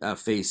students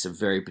face a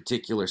very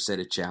particular set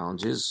of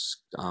challenges.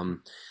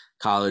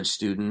 College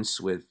students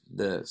with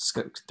the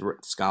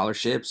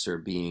scholarships or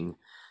being,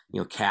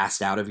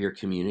 cast out of your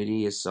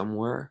community as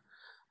somewhere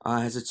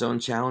has its own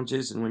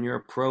challenges. And when you're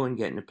a pro and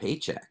getting a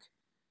paycheck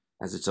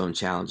has its own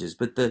challenges.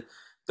 But the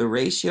the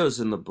ratios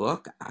in the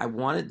book, I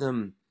wanted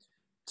them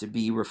to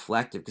be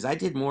reflective because I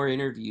did more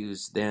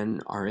interviews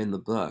than are in the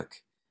book.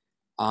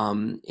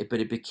 But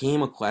it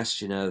became a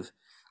question of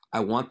I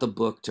want the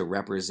book to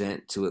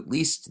represent to at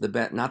least the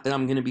best, not that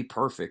I'm going to be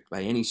perfect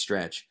by any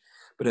stretch,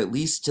 but at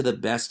least to the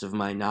best of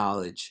my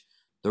knowledge,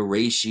 the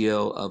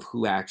ratio of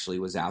who actually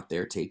was out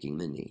there taking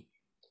the knee.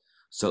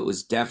 So it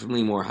was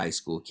definitely more high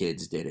school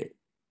kids did it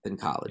than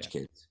college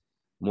kids.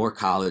 More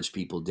college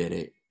people did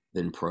it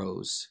than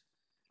pros.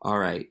 All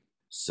right.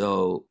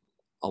 So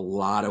a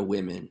lot of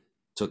women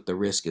took the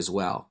risk as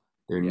well.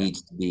 There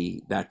needs to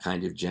be that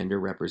kind of gender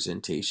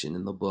representation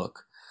in the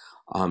book.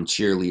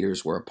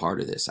 Cheerleaders were a part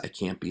of this. I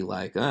can't be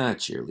like,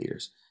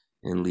 cheerleaders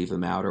and leave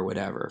them out or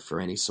whatever for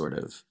any sort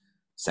of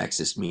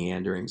sexist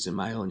meanderings in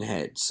my own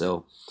head.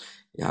 So,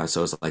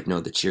 so it's like, no,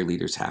 the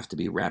cheerleaders have to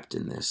be repped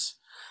in this.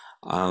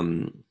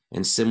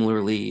 And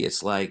similarly,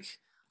 it's like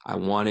I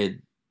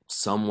wanted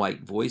some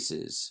white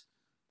voices,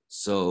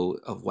 so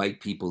of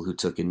white people who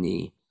took a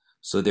knee,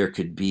 so there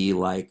could be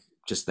like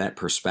just that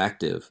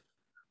perspective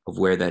of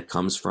where that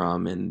comes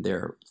from and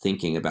their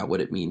thinking about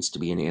what it means to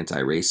be an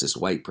anti-racist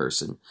white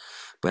person.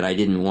 But I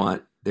didn't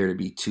want there to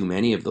be too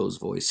many of those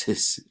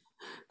voices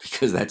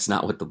because that's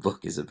not what the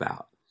book is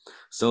about.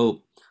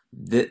 So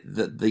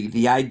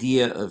the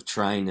idea of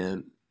trying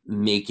to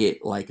make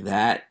it like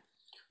that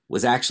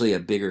was actually a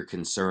bigger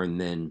concern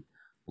than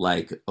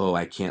like, oh,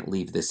 I can't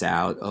leave this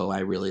out. Oh, I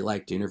really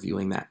liked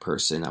interviewing that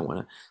person. I want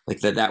to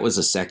like that. That was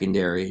a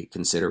secondary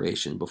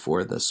consideration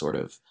before the sort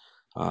of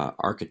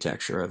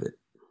architecture of it.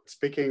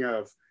 Speaking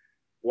of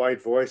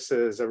white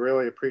voices, I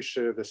really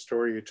appreciated the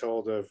story you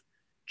told of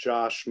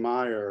Josh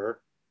Meyer,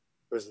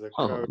 who was the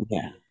coach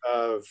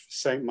of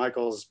St.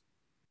 Michael's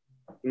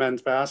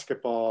men's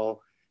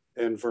basketball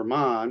in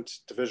Vermont,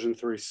 Division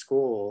III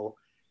school.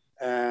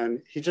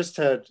 And he just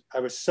had,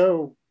 I was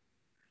so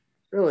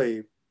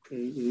really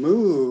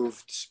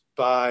moved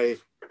by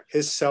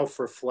his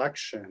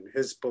self-reflection,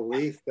 his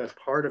belief that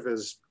part of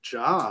his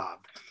job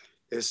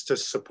is to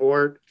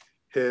support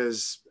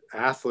his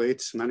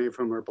athletes, many of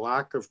whom are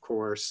Black, of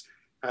course,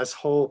 as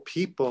whole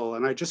people.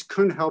 And I just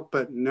couldn't help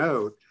but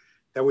note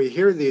that we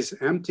hear these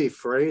empty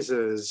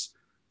phrases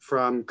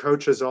from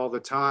coaches all the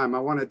time. I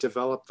want to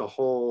develop the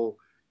whole,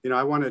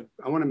 I want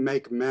to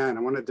make men.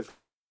 I want to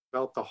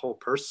develop the whole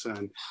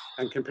person.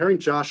 And comparing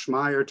Josh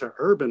Meyer to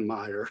Urban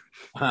Meyer,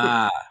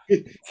 I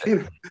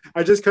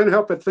just couldn't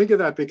help but think of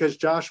that because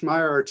Josh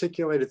Meyer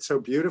articulated so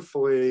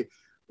beautifully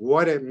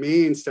what it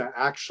means to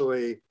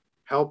actually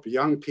help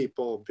young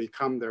people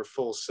become their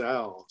full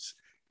selves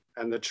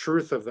and the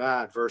truth of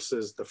that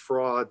versus the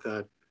fraud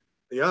that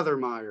the other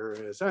Meyer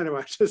is.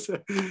 Anyway, just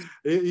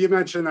you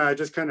mentioned that. I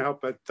just couldn't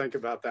help but think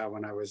about that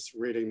when I was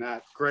reading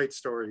that great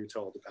story you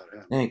told about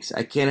him. Thanks.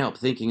 I can't help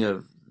thinking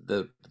of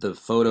the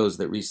photos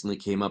that recently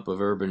came up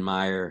of Urban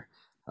Meyer,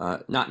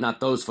 not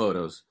those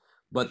photos,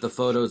 but the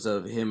photos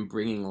of him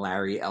bringing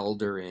Larry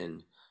Elder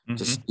in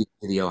to speak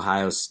to the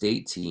Ohio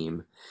State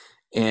team.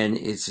 And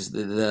it's just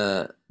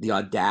the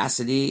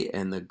audacity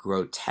and the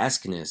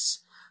grotesqueness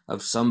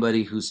of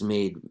somebody who's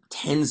made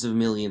tens of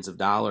millions of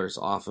dollars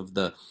off of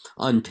the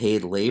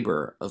unpaid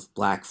labor of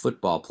Black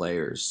football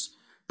players,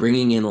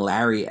 bringing in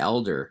Larry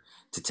Elder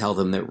to tell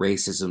them that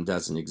racism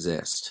doesn't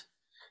exist.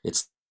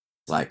 It's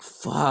like,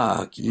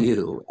 fuck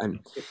you.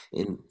 I'm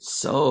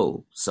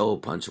so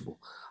punchable.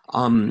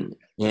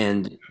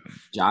 And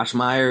Josh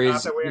Meyer is...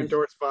 Not that we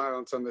endorse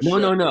violence on the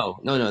show.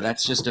 No.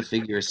 That's just a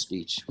figure of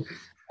speech.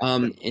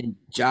 And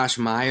Josh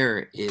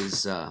Meyer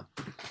is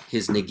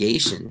his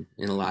negation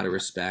in a lot of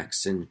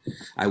respects. And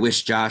I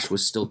wish Josh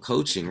was still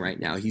coaching right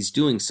now. He's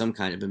doing some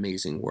kind of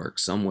amazing work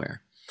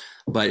somewhere.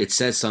 But it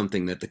says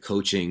something that the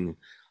coaching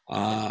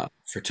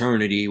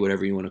fraternity,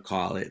 whatever you want to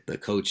call it, the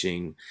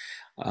coaching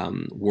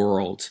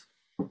world,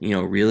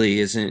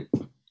 really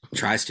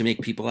tries to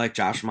make people like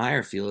Josh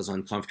Meyer feel as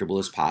uncomfortable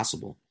as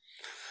possible.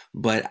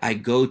 But I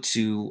go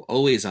to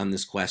always on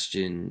this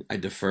question, I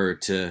defer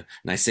to,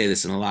 and I say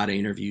this in a lot of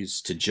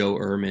interviews, to Joe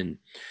Ehrmann,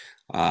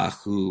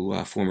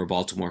 who former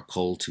Baltimore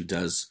Colt, who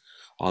does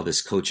all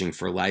this coaching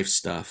for life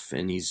stuff.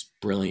 And he's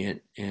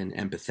brilliant and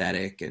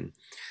empathetic. And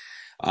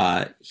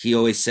he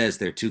always says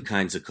there are two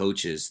kinds of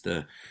coaches,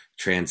 the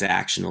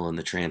transactional and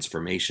the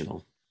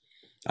transformational.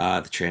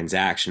 The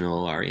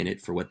transactional are in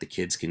it for what the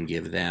kids can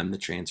give them. The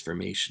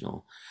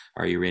transformational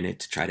are you're in it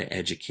to try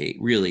to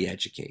really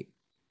educate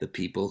the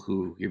people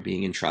who you're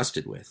being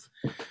entrusted with.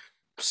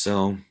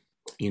 So,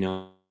 we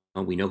know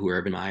who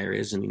Urban Meyer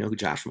is and we know who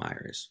Josh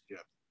Meyer is. Yeah.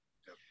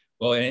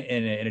 Well,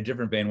 in a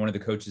different vein, one of the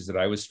coaches that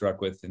I was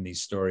struck with in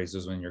these stories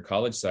was in your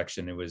college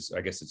section. It was,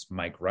 I guess it's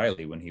Mike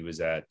Riley when he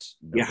was at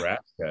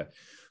Nebraska,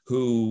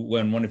 who,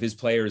 when one of his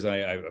players,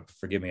 I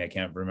forgive me, I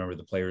can't remember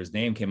the player's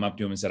name, came up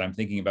to him and said, "I'm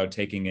thinking about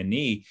taking a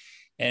knee."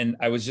 And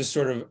I was just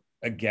sort of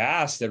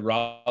aghast at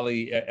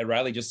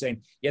Riley just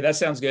saying, "Yeah, that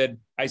sounds good.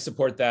 I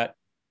support that."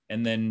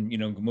 And then,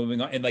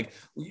 moving on. And like,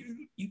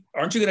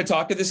 aren't you going to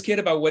talk to this kid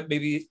about what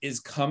maybe is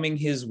coming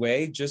his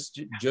way? Just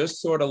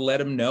sort of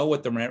let him know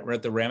what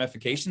the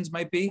ramifications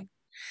might be.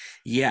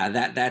 Yeah,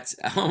 that's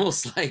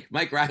almost like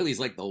Mike Riley's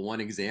like the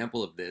one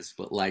example of this,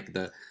 but like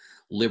the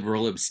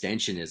liberal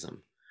abstentionism.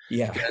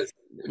 Yeah. Because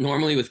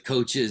normally with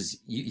coaches,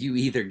 you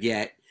either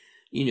get,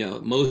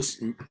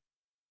 most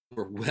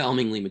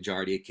overwhelmingly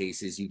majority of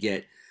cases, you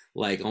get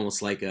like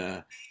almost like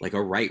a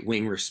right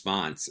wing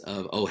response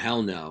of, oh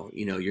hell no,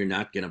 you're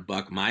not going to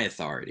buck my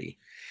authority.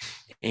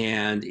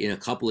 And in a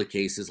couple of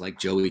cases, like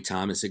Joey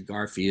Thomas at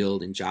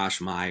Garfield and Josh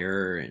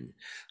Meyer and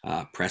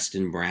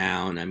Preston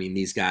Brown, I mean,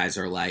 these guys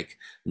are like,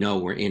 no,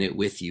 we're in it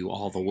with you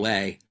all the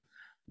way.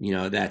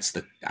 That's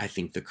I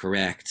think the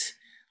correct,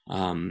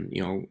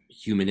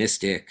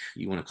 humanistic,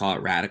 you want to call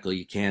it radical,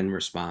 you can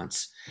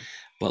response.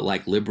 But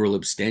like liberal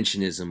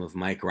abstentionism of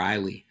Mike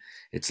Riley,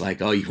 it's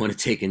like, oh, you want to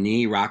take a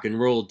knee, rock and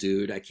roll,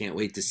 dude. I can't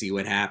wait to see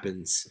what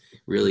happens.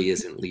 Really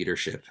isn't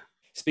leadership.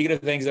 Speaking of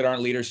things that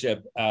aren't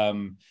leadership,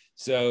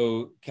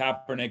 so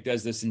Kaepernick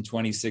does this in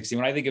 2016.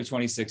 When I think of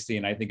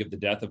 2016, I think of the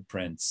death of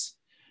Prince.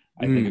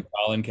 I think of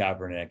Colin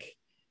Kaepernick,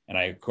 and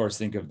I of course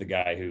think of the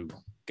guy who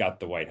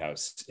got the White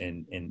House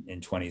in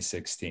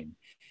 2016.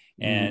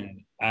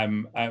 And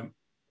I'm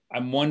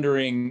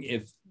wondering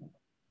if,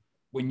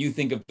 when you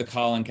think of the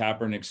Colin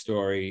Kaepernick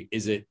story,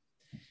 is it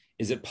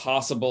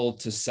possible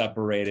to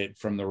separate it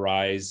from the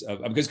rise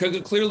of, because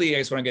clearly, I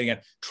guess what I'm getting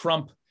at,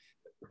 Trump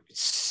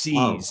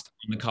seized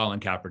on the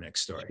Colin Kaepernick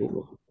story.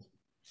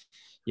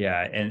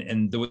 Yeah,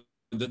 and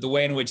the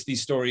way in which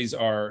these stories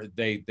are,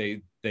 they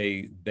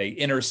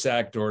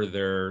intersect, or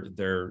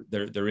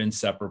they're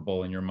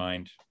inseparable in your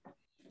mind.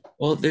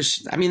 Well,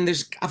 there's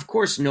of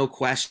course no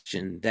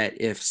question that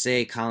if,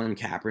 say, Colin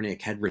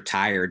Kaepernick had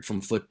retired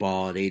from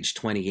football at age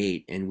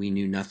 28 and we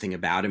knew nothing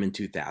about him in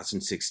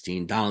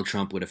 2016, Donald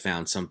Trump would have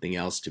found something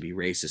else to be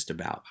racist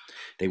about.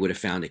 They would have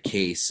found a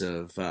case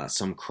of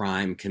some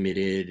crime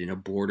committed in a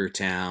border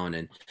town,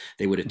 and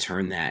they would have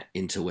turned that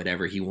into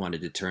whatever he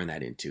wanted to turn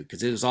that into,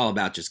 because it was all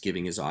about just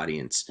giving his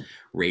audience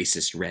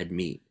racist red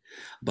meat.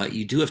 But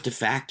you do have to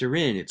factor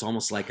in, it's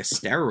almost like a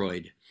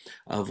steroid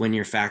of when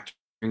you're factoring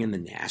in the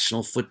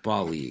National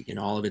Football League and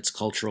all of its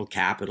cultural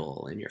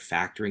capital, and you're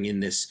factoring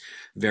in this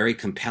very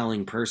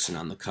compelling person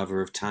on the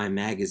cover of Time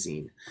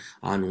magazine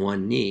on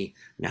one knee.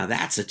 Now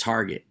that's a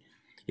target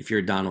if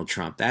you're Donald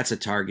Trump. That's a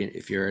target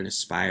if you're an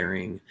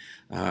aspiring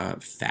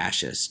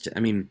fascist. I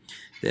mean,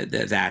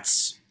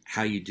 that's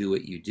how you do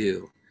what you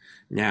do.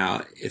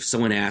 Now, if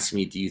someone asked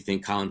me, do you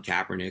think Colin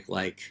Kaepernick,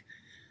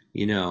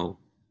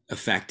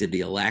 affected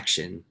the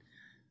election?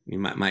 I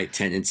mean, my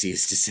tendency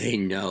is to say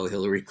no.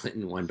 Hillary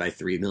Clinton won by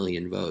 3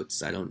 million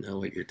votes. I don't know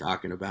what you're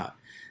talking about.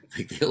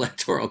 Like, the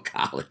Electoral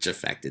College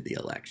affected the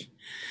election.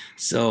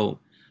 So,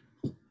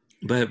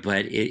 but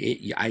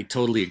I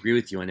totally agree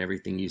with you on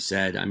everything you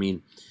said. I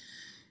mean,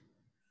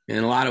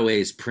 in a lot of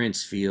ways,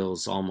 Prince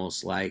feels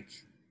almost like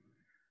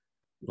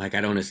I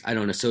don't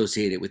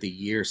associate it with a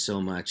year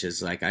so much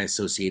as like I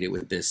associate it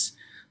with this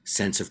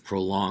sense of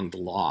prolonged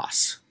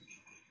loss,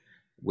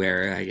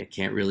 where I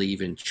can't really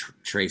even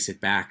trace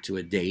it back to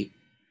a date,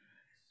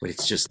 but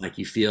it's just like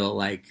you feel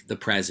like the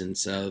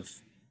presence of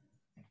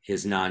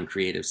his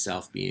non-creative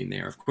self being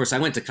there. Of course, I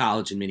went to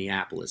college in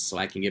Minneapolis, so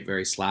I can get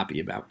very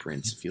sloppy about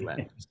Prince if you let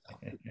me.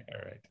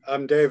 All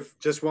right. Dave,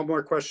 just one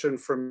more question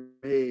from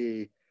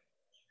me.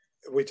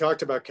 We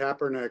talked about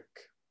Kaepernick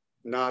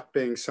not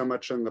being so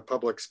much in the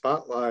public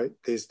spotlight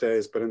these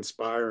days, but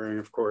inspiring,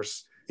 of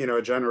course,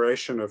 a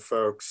generation of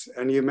folks.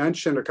 And you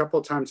mentioned a couple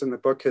of times in the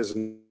book his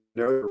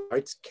no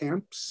rights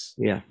camps.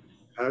 Yeah.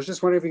 I was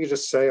just wondering if you could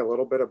just say a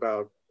little bit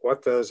about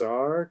what those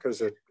are,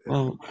 because it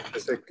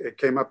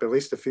came up at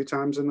least a few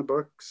times in the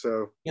book.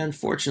 So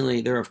unfortunately,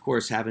 there of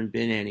course haven't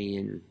been any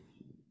in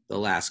the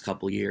last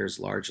couple of years,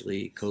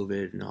 largely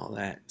COVID and all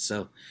that.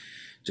 So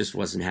just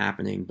wasn't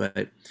happening.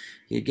 But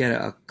you get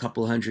a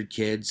couple hundred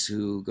kids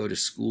who go to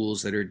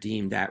schools that are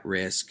deemed at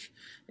risk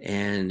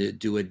and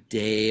do a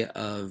day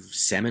of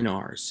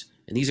seminars.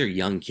 And these are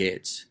young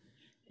kids,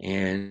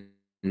 and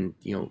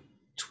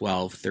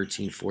 12,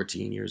 13,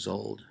 14 years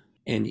old.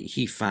 And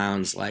he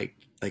founds like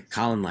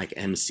Colin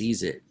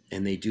MCs it,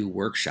 and they do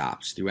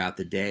workshops throughout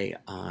the day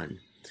on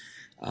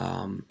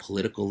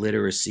political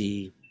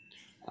literacy,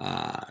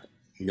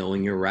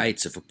 knowing your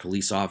rights if a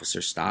police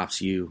officer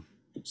stops you.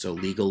 So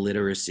legal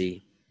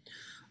literacy,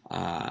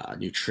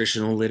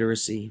 nutritional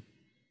literacy,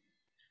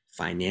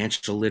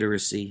 financial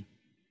literacy.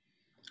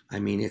 I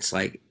mean, it's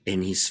like,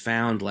 and he's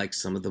found like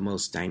some of the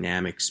most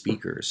dynamic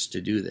speakers to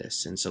do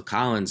this. And so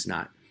Colin's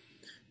not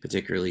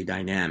particularly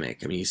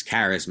dynamic. I mean, he's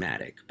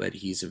charismatic, but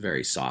he's a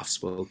very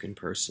soft-spoken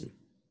person.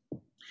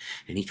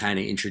 And he kind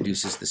of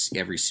introduces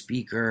every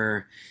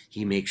speaker.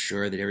 He makes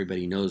sure that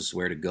everybody knows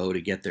where to go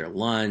to get their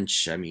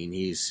lunch. I mean,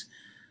 he's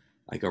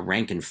like a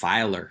rank and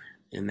filer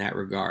in that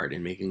regard,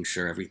 and making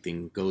sure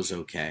everything goes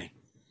okay.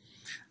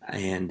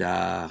 And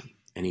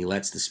he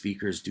lets the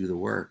speakers do the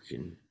work,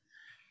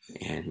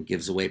 and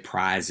gives away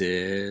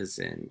prizes,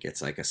 and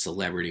gets like a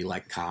celebrity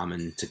like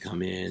Common to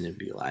come in and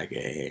be like,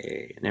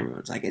 hey, and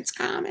everyone's like, it's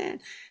Common.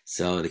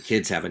 So the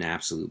kids have an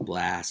absolute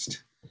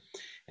blast,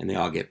 and they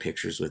all get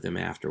pictures with him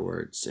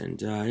afterwards.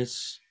 And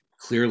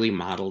clearly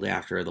modeled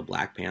after the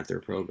Black Panther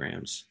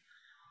programs.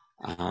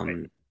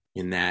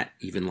 In that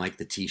even like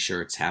the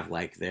t-shirts have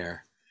like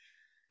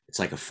it's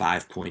like a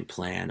 5-point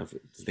plan of,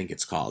 I think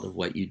it's called, of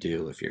what you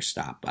do if you're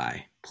stopped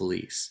by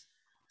police.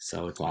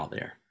 So it's all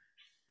there.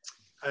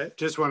 I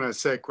just want to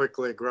say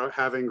quickly,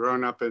 having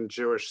grown up in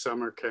Jewish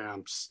summer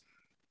camps,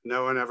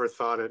 no one ever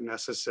thought it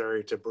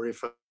necessary to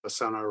brief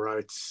us on our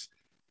rights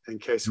in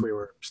case we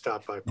were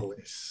stopped by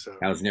police. So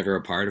I was never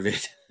a part of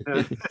it.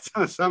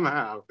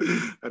 Somehow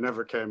it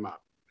never came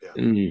up.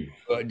 Yeah.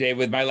 Well, Dave,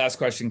 with my last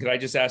question, could I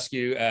just ask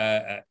you,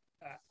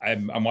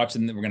 I'm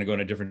watching, we're going to go in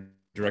a different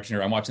direction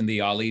here. I'm watching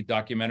the Ali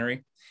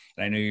documentary,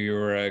 and I know you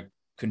were a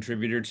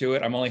contributor to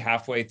it. I'm only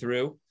halfway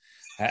through.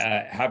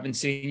 Haven't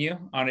seen you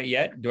on it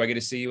yet. Do I get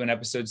to see you in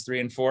episodes 3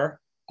 and 4?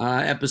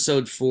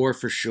 Episode 4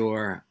 for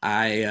sure.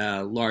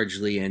 I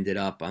largely ended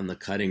up on the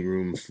cutting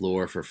room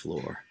floor for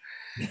floor.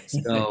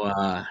 So,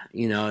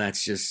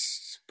 that's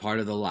just part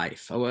of the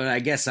life. Well, I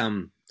guess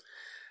I'm.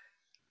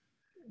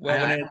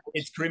 Well,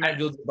 it's Kareem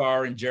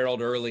Abdul-Jabbar and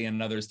Gerald Early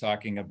and others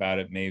talking about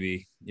it,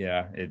 maybe.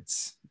 Yeah,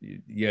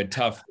 you had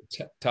tough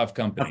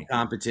company. Tough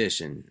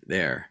competition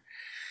there.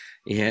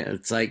 Yeah,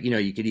 it's like,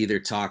 you could either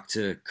talk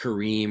to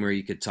Kareem or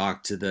you could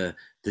talk to the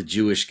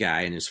Jewish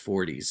guy in his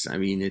 40s. I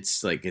mean,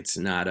 it's like, it's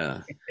not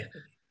a,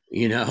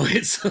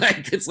 it's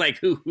like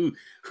who,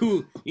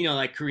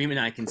 like Kareem and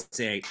I can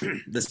say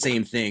the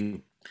same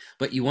thing,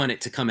 but you want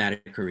it to come out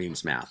of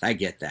Kareem's mouth. I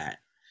get that.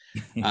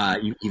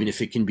 Even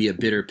if it can be a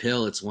bitter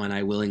pill, it's one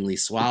I willingly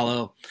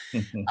swallow.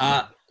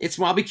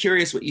 I'll be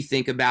curious what you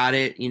think about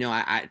it.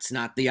 It's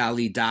not the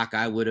Ali doc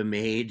I would have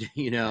made,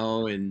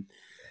 and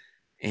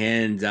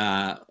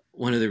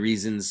one of the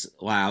reasons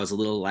why I was a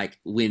little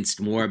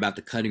winced more about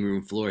the cutting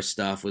room floor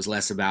stuff was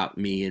less about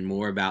me and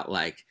more about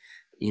I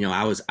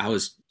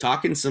was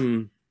talking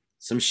some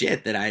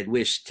shit that I had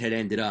wished had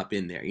ended up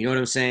in there. You know what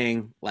I'm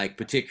saying?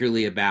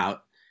 Particularly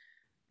about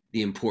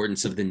the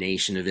importance of the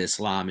Nation of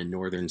Islam in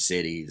northern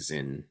cities.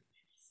 And,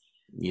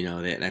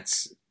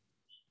 that's,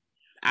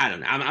 I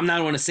don't know. I'm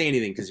not want to say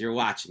anything because you're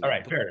watching. All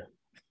right, fair.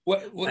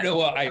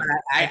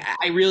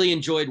 I really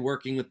enjoyed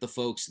working with the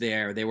folks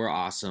there. They were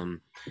awesome.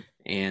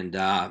 And,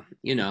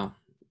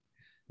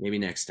 maybe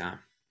next time.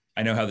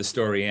 I know how the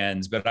story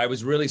ends, but I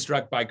was really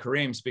struck by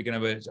Kareem, speaking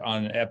of it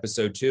on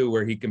episode 2,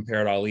 where he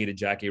compared Ali to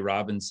Jackie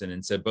Robinson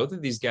and said both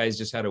of these guys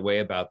just had a way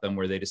about them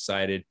where they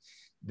decided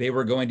they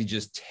were going to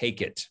just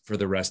take it for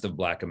the rest of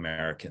Black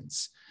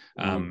Americans.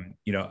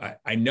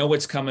 I know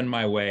what's coming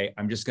my way.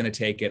 I'm just going to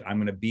take it. I'm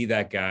going to be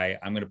that guy.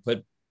 I'm going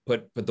to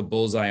put the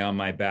bullseye on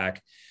my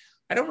back.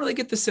 I don't really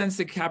get the sense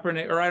that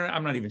Kaepernick, or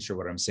I'm not even sure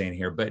what I'm saying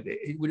here, but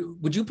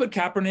would you put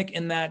Kaepernick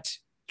in that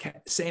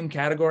same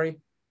category?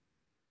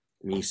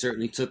 I mean, he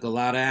certainly took a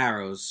lot of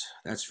arrows,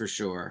 that's for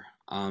sure.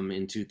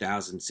 In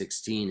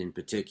 2016 in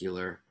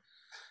particular.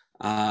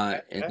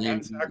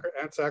 And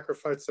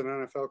sacrificed an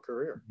NFL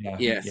career.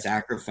 Yeah,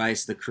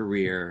 sacrificed the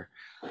career.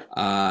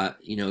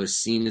 Is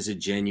seen as a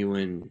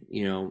genuine,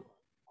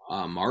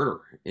 martyr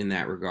in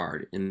that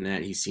regard, in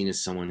that he's seen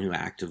as someone who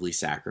actively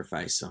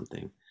sacrificed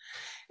something,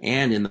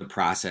 and in the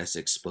process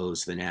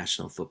exposed the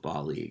National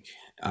Football League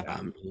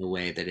in a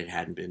way that it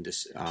hadn't been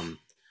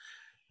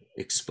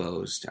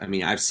exposed. I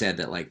mean, I've said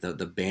that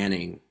the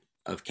banning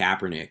of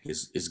Kaepernick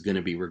is going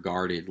to be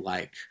regarded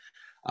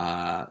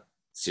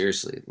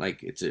seriously,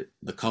 it's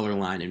the color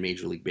line in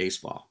Major League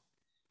Baseball,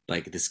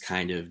 this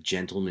kind of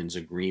gentleman's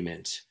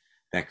agreement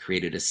that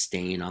created a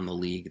stain on the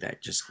league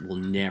that just will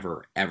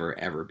never, ever,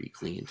 ever be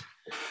cleaned.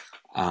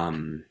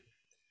 And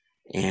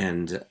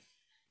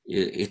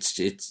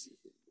it's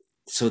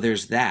so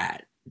there's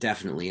that,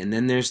 definitely. And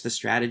then there's the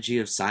strategy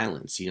of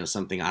silence,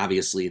 something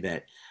obviously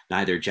that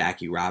neither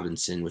Jackie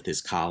Robinson with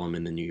his column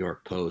in the New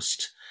York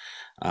Post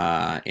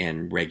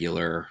and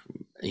regular,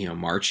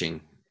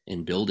 marching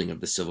and building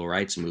of the civil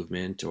rights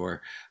movement,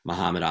 or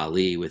Muhammad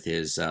Ali with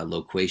his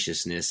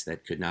loquaciousness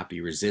that could not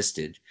be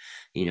resisted,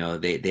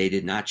 they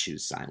did not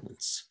choose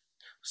silence.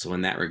 So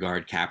in that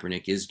regard,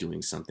 Kaepernick is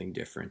doing something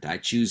different. I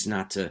choose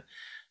not to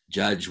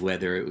judge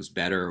whether it was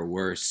better or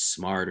worse,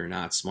 smart or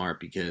not smart,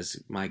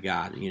 because my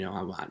God,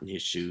 I'm not in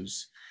his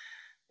shoes.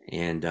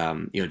 And,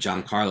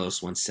 John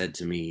Carlos once said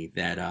to me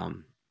that,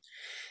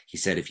 he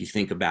said, if you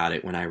think about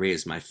it, when I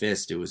raised my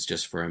fist, it was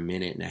just for a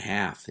minute and a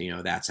half.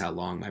 That's how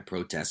long my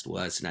protest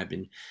was. And I've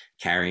been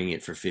carrying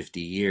it for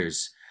 50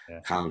 years.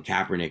 Yeah. Colin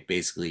Kaepernick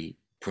basically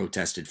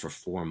protested for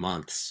 4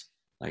 months.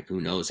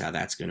 Who knows how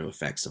that's going to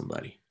affect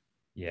somebody.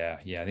 Yeah.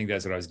 I think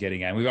that's what I was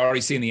getting at. We've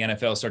already seen the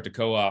NFL start to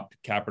co-opt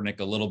Kaepernick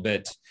a little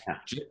bit. Yeah.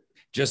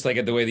 Just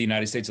like the way the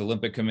United States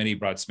Olympic Committee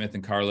brought Smith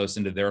and Carlos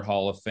into their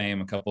Hall of Fame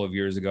a couple of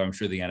years ago. I'm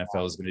sure the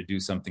NFL is going to do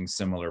something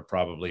similar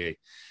probably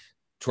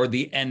toward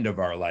the end of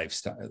our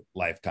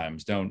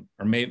lifetimes.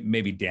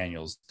 Maybe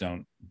Daniels,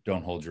 don't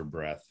hold your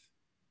breath.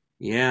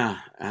 Yeah,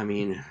 I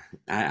mean,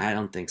 I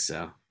don't think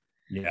so.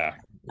 Yeah.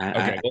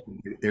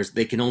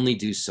 They can only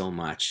do so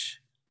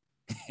much.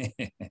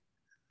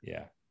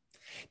 Yeah.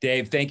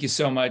 Dave, thank you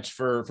so much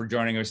for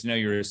joining us. I know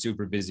you're a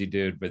super busy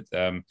dude, but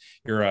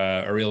you're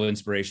a real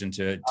inspiration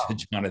to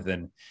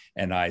Jonathan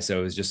and I. So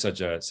it was just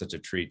such a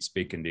treat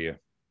speaking to you.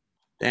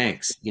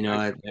 Thanks.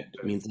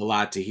 It means a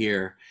lot to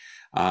hear.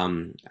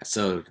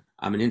 So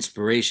I'm an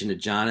inspiration to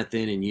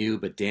Jonathan and you,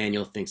 but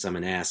Daniel thinks I'm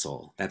an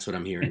asshole. That's what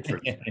I'm hearing from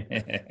you.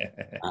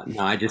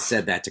 No, I just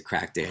said that to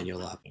crack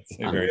Daniel up.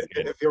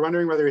 If you're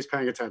wondering whether he's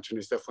paying attention,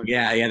 he's definitely.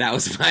 Yeah,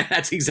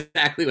 that's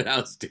exactly what I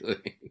was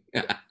doing.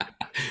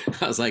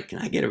 I was like, can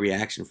I get a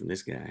reaction from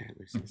this guy?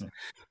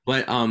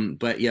 But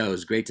it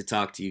was great to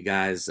talk to you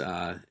guys.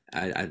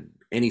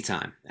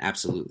 Anytime,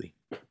 absolutely.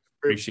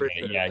 Appreciate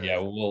it. Yeah.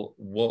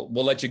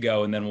 We'll let you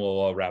go, and then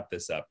we'll wrap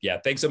this up. Yeah,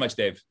 thanks so much,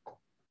 Dave.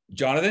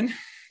 Jonathan,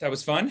 that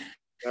was fun.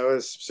 That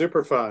was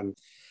super fun.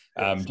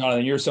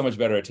 Jonathan, you're so much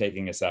better at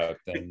taking us out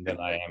than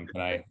I am. Can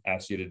I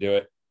ask you to do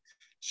it?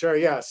 Sure.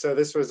 Yeah. So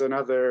this was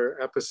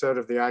another episode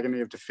of the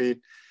Agony of Defeat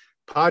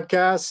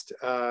podcast.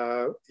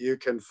 You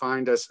can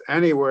find us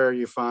anywhere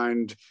you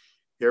find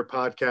your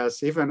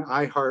podcasts, even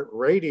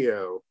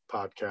iHeartRadio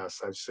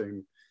podcasts I've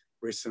seen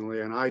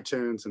recently on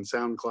iTunes and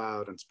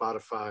SoundCloud and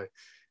Spotify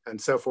and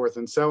so forth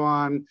and so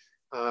on.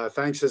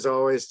 Thanks as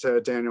always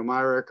to Daniel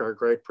Myrick, our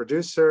great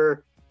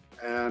producer.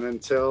 And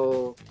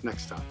until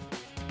next time.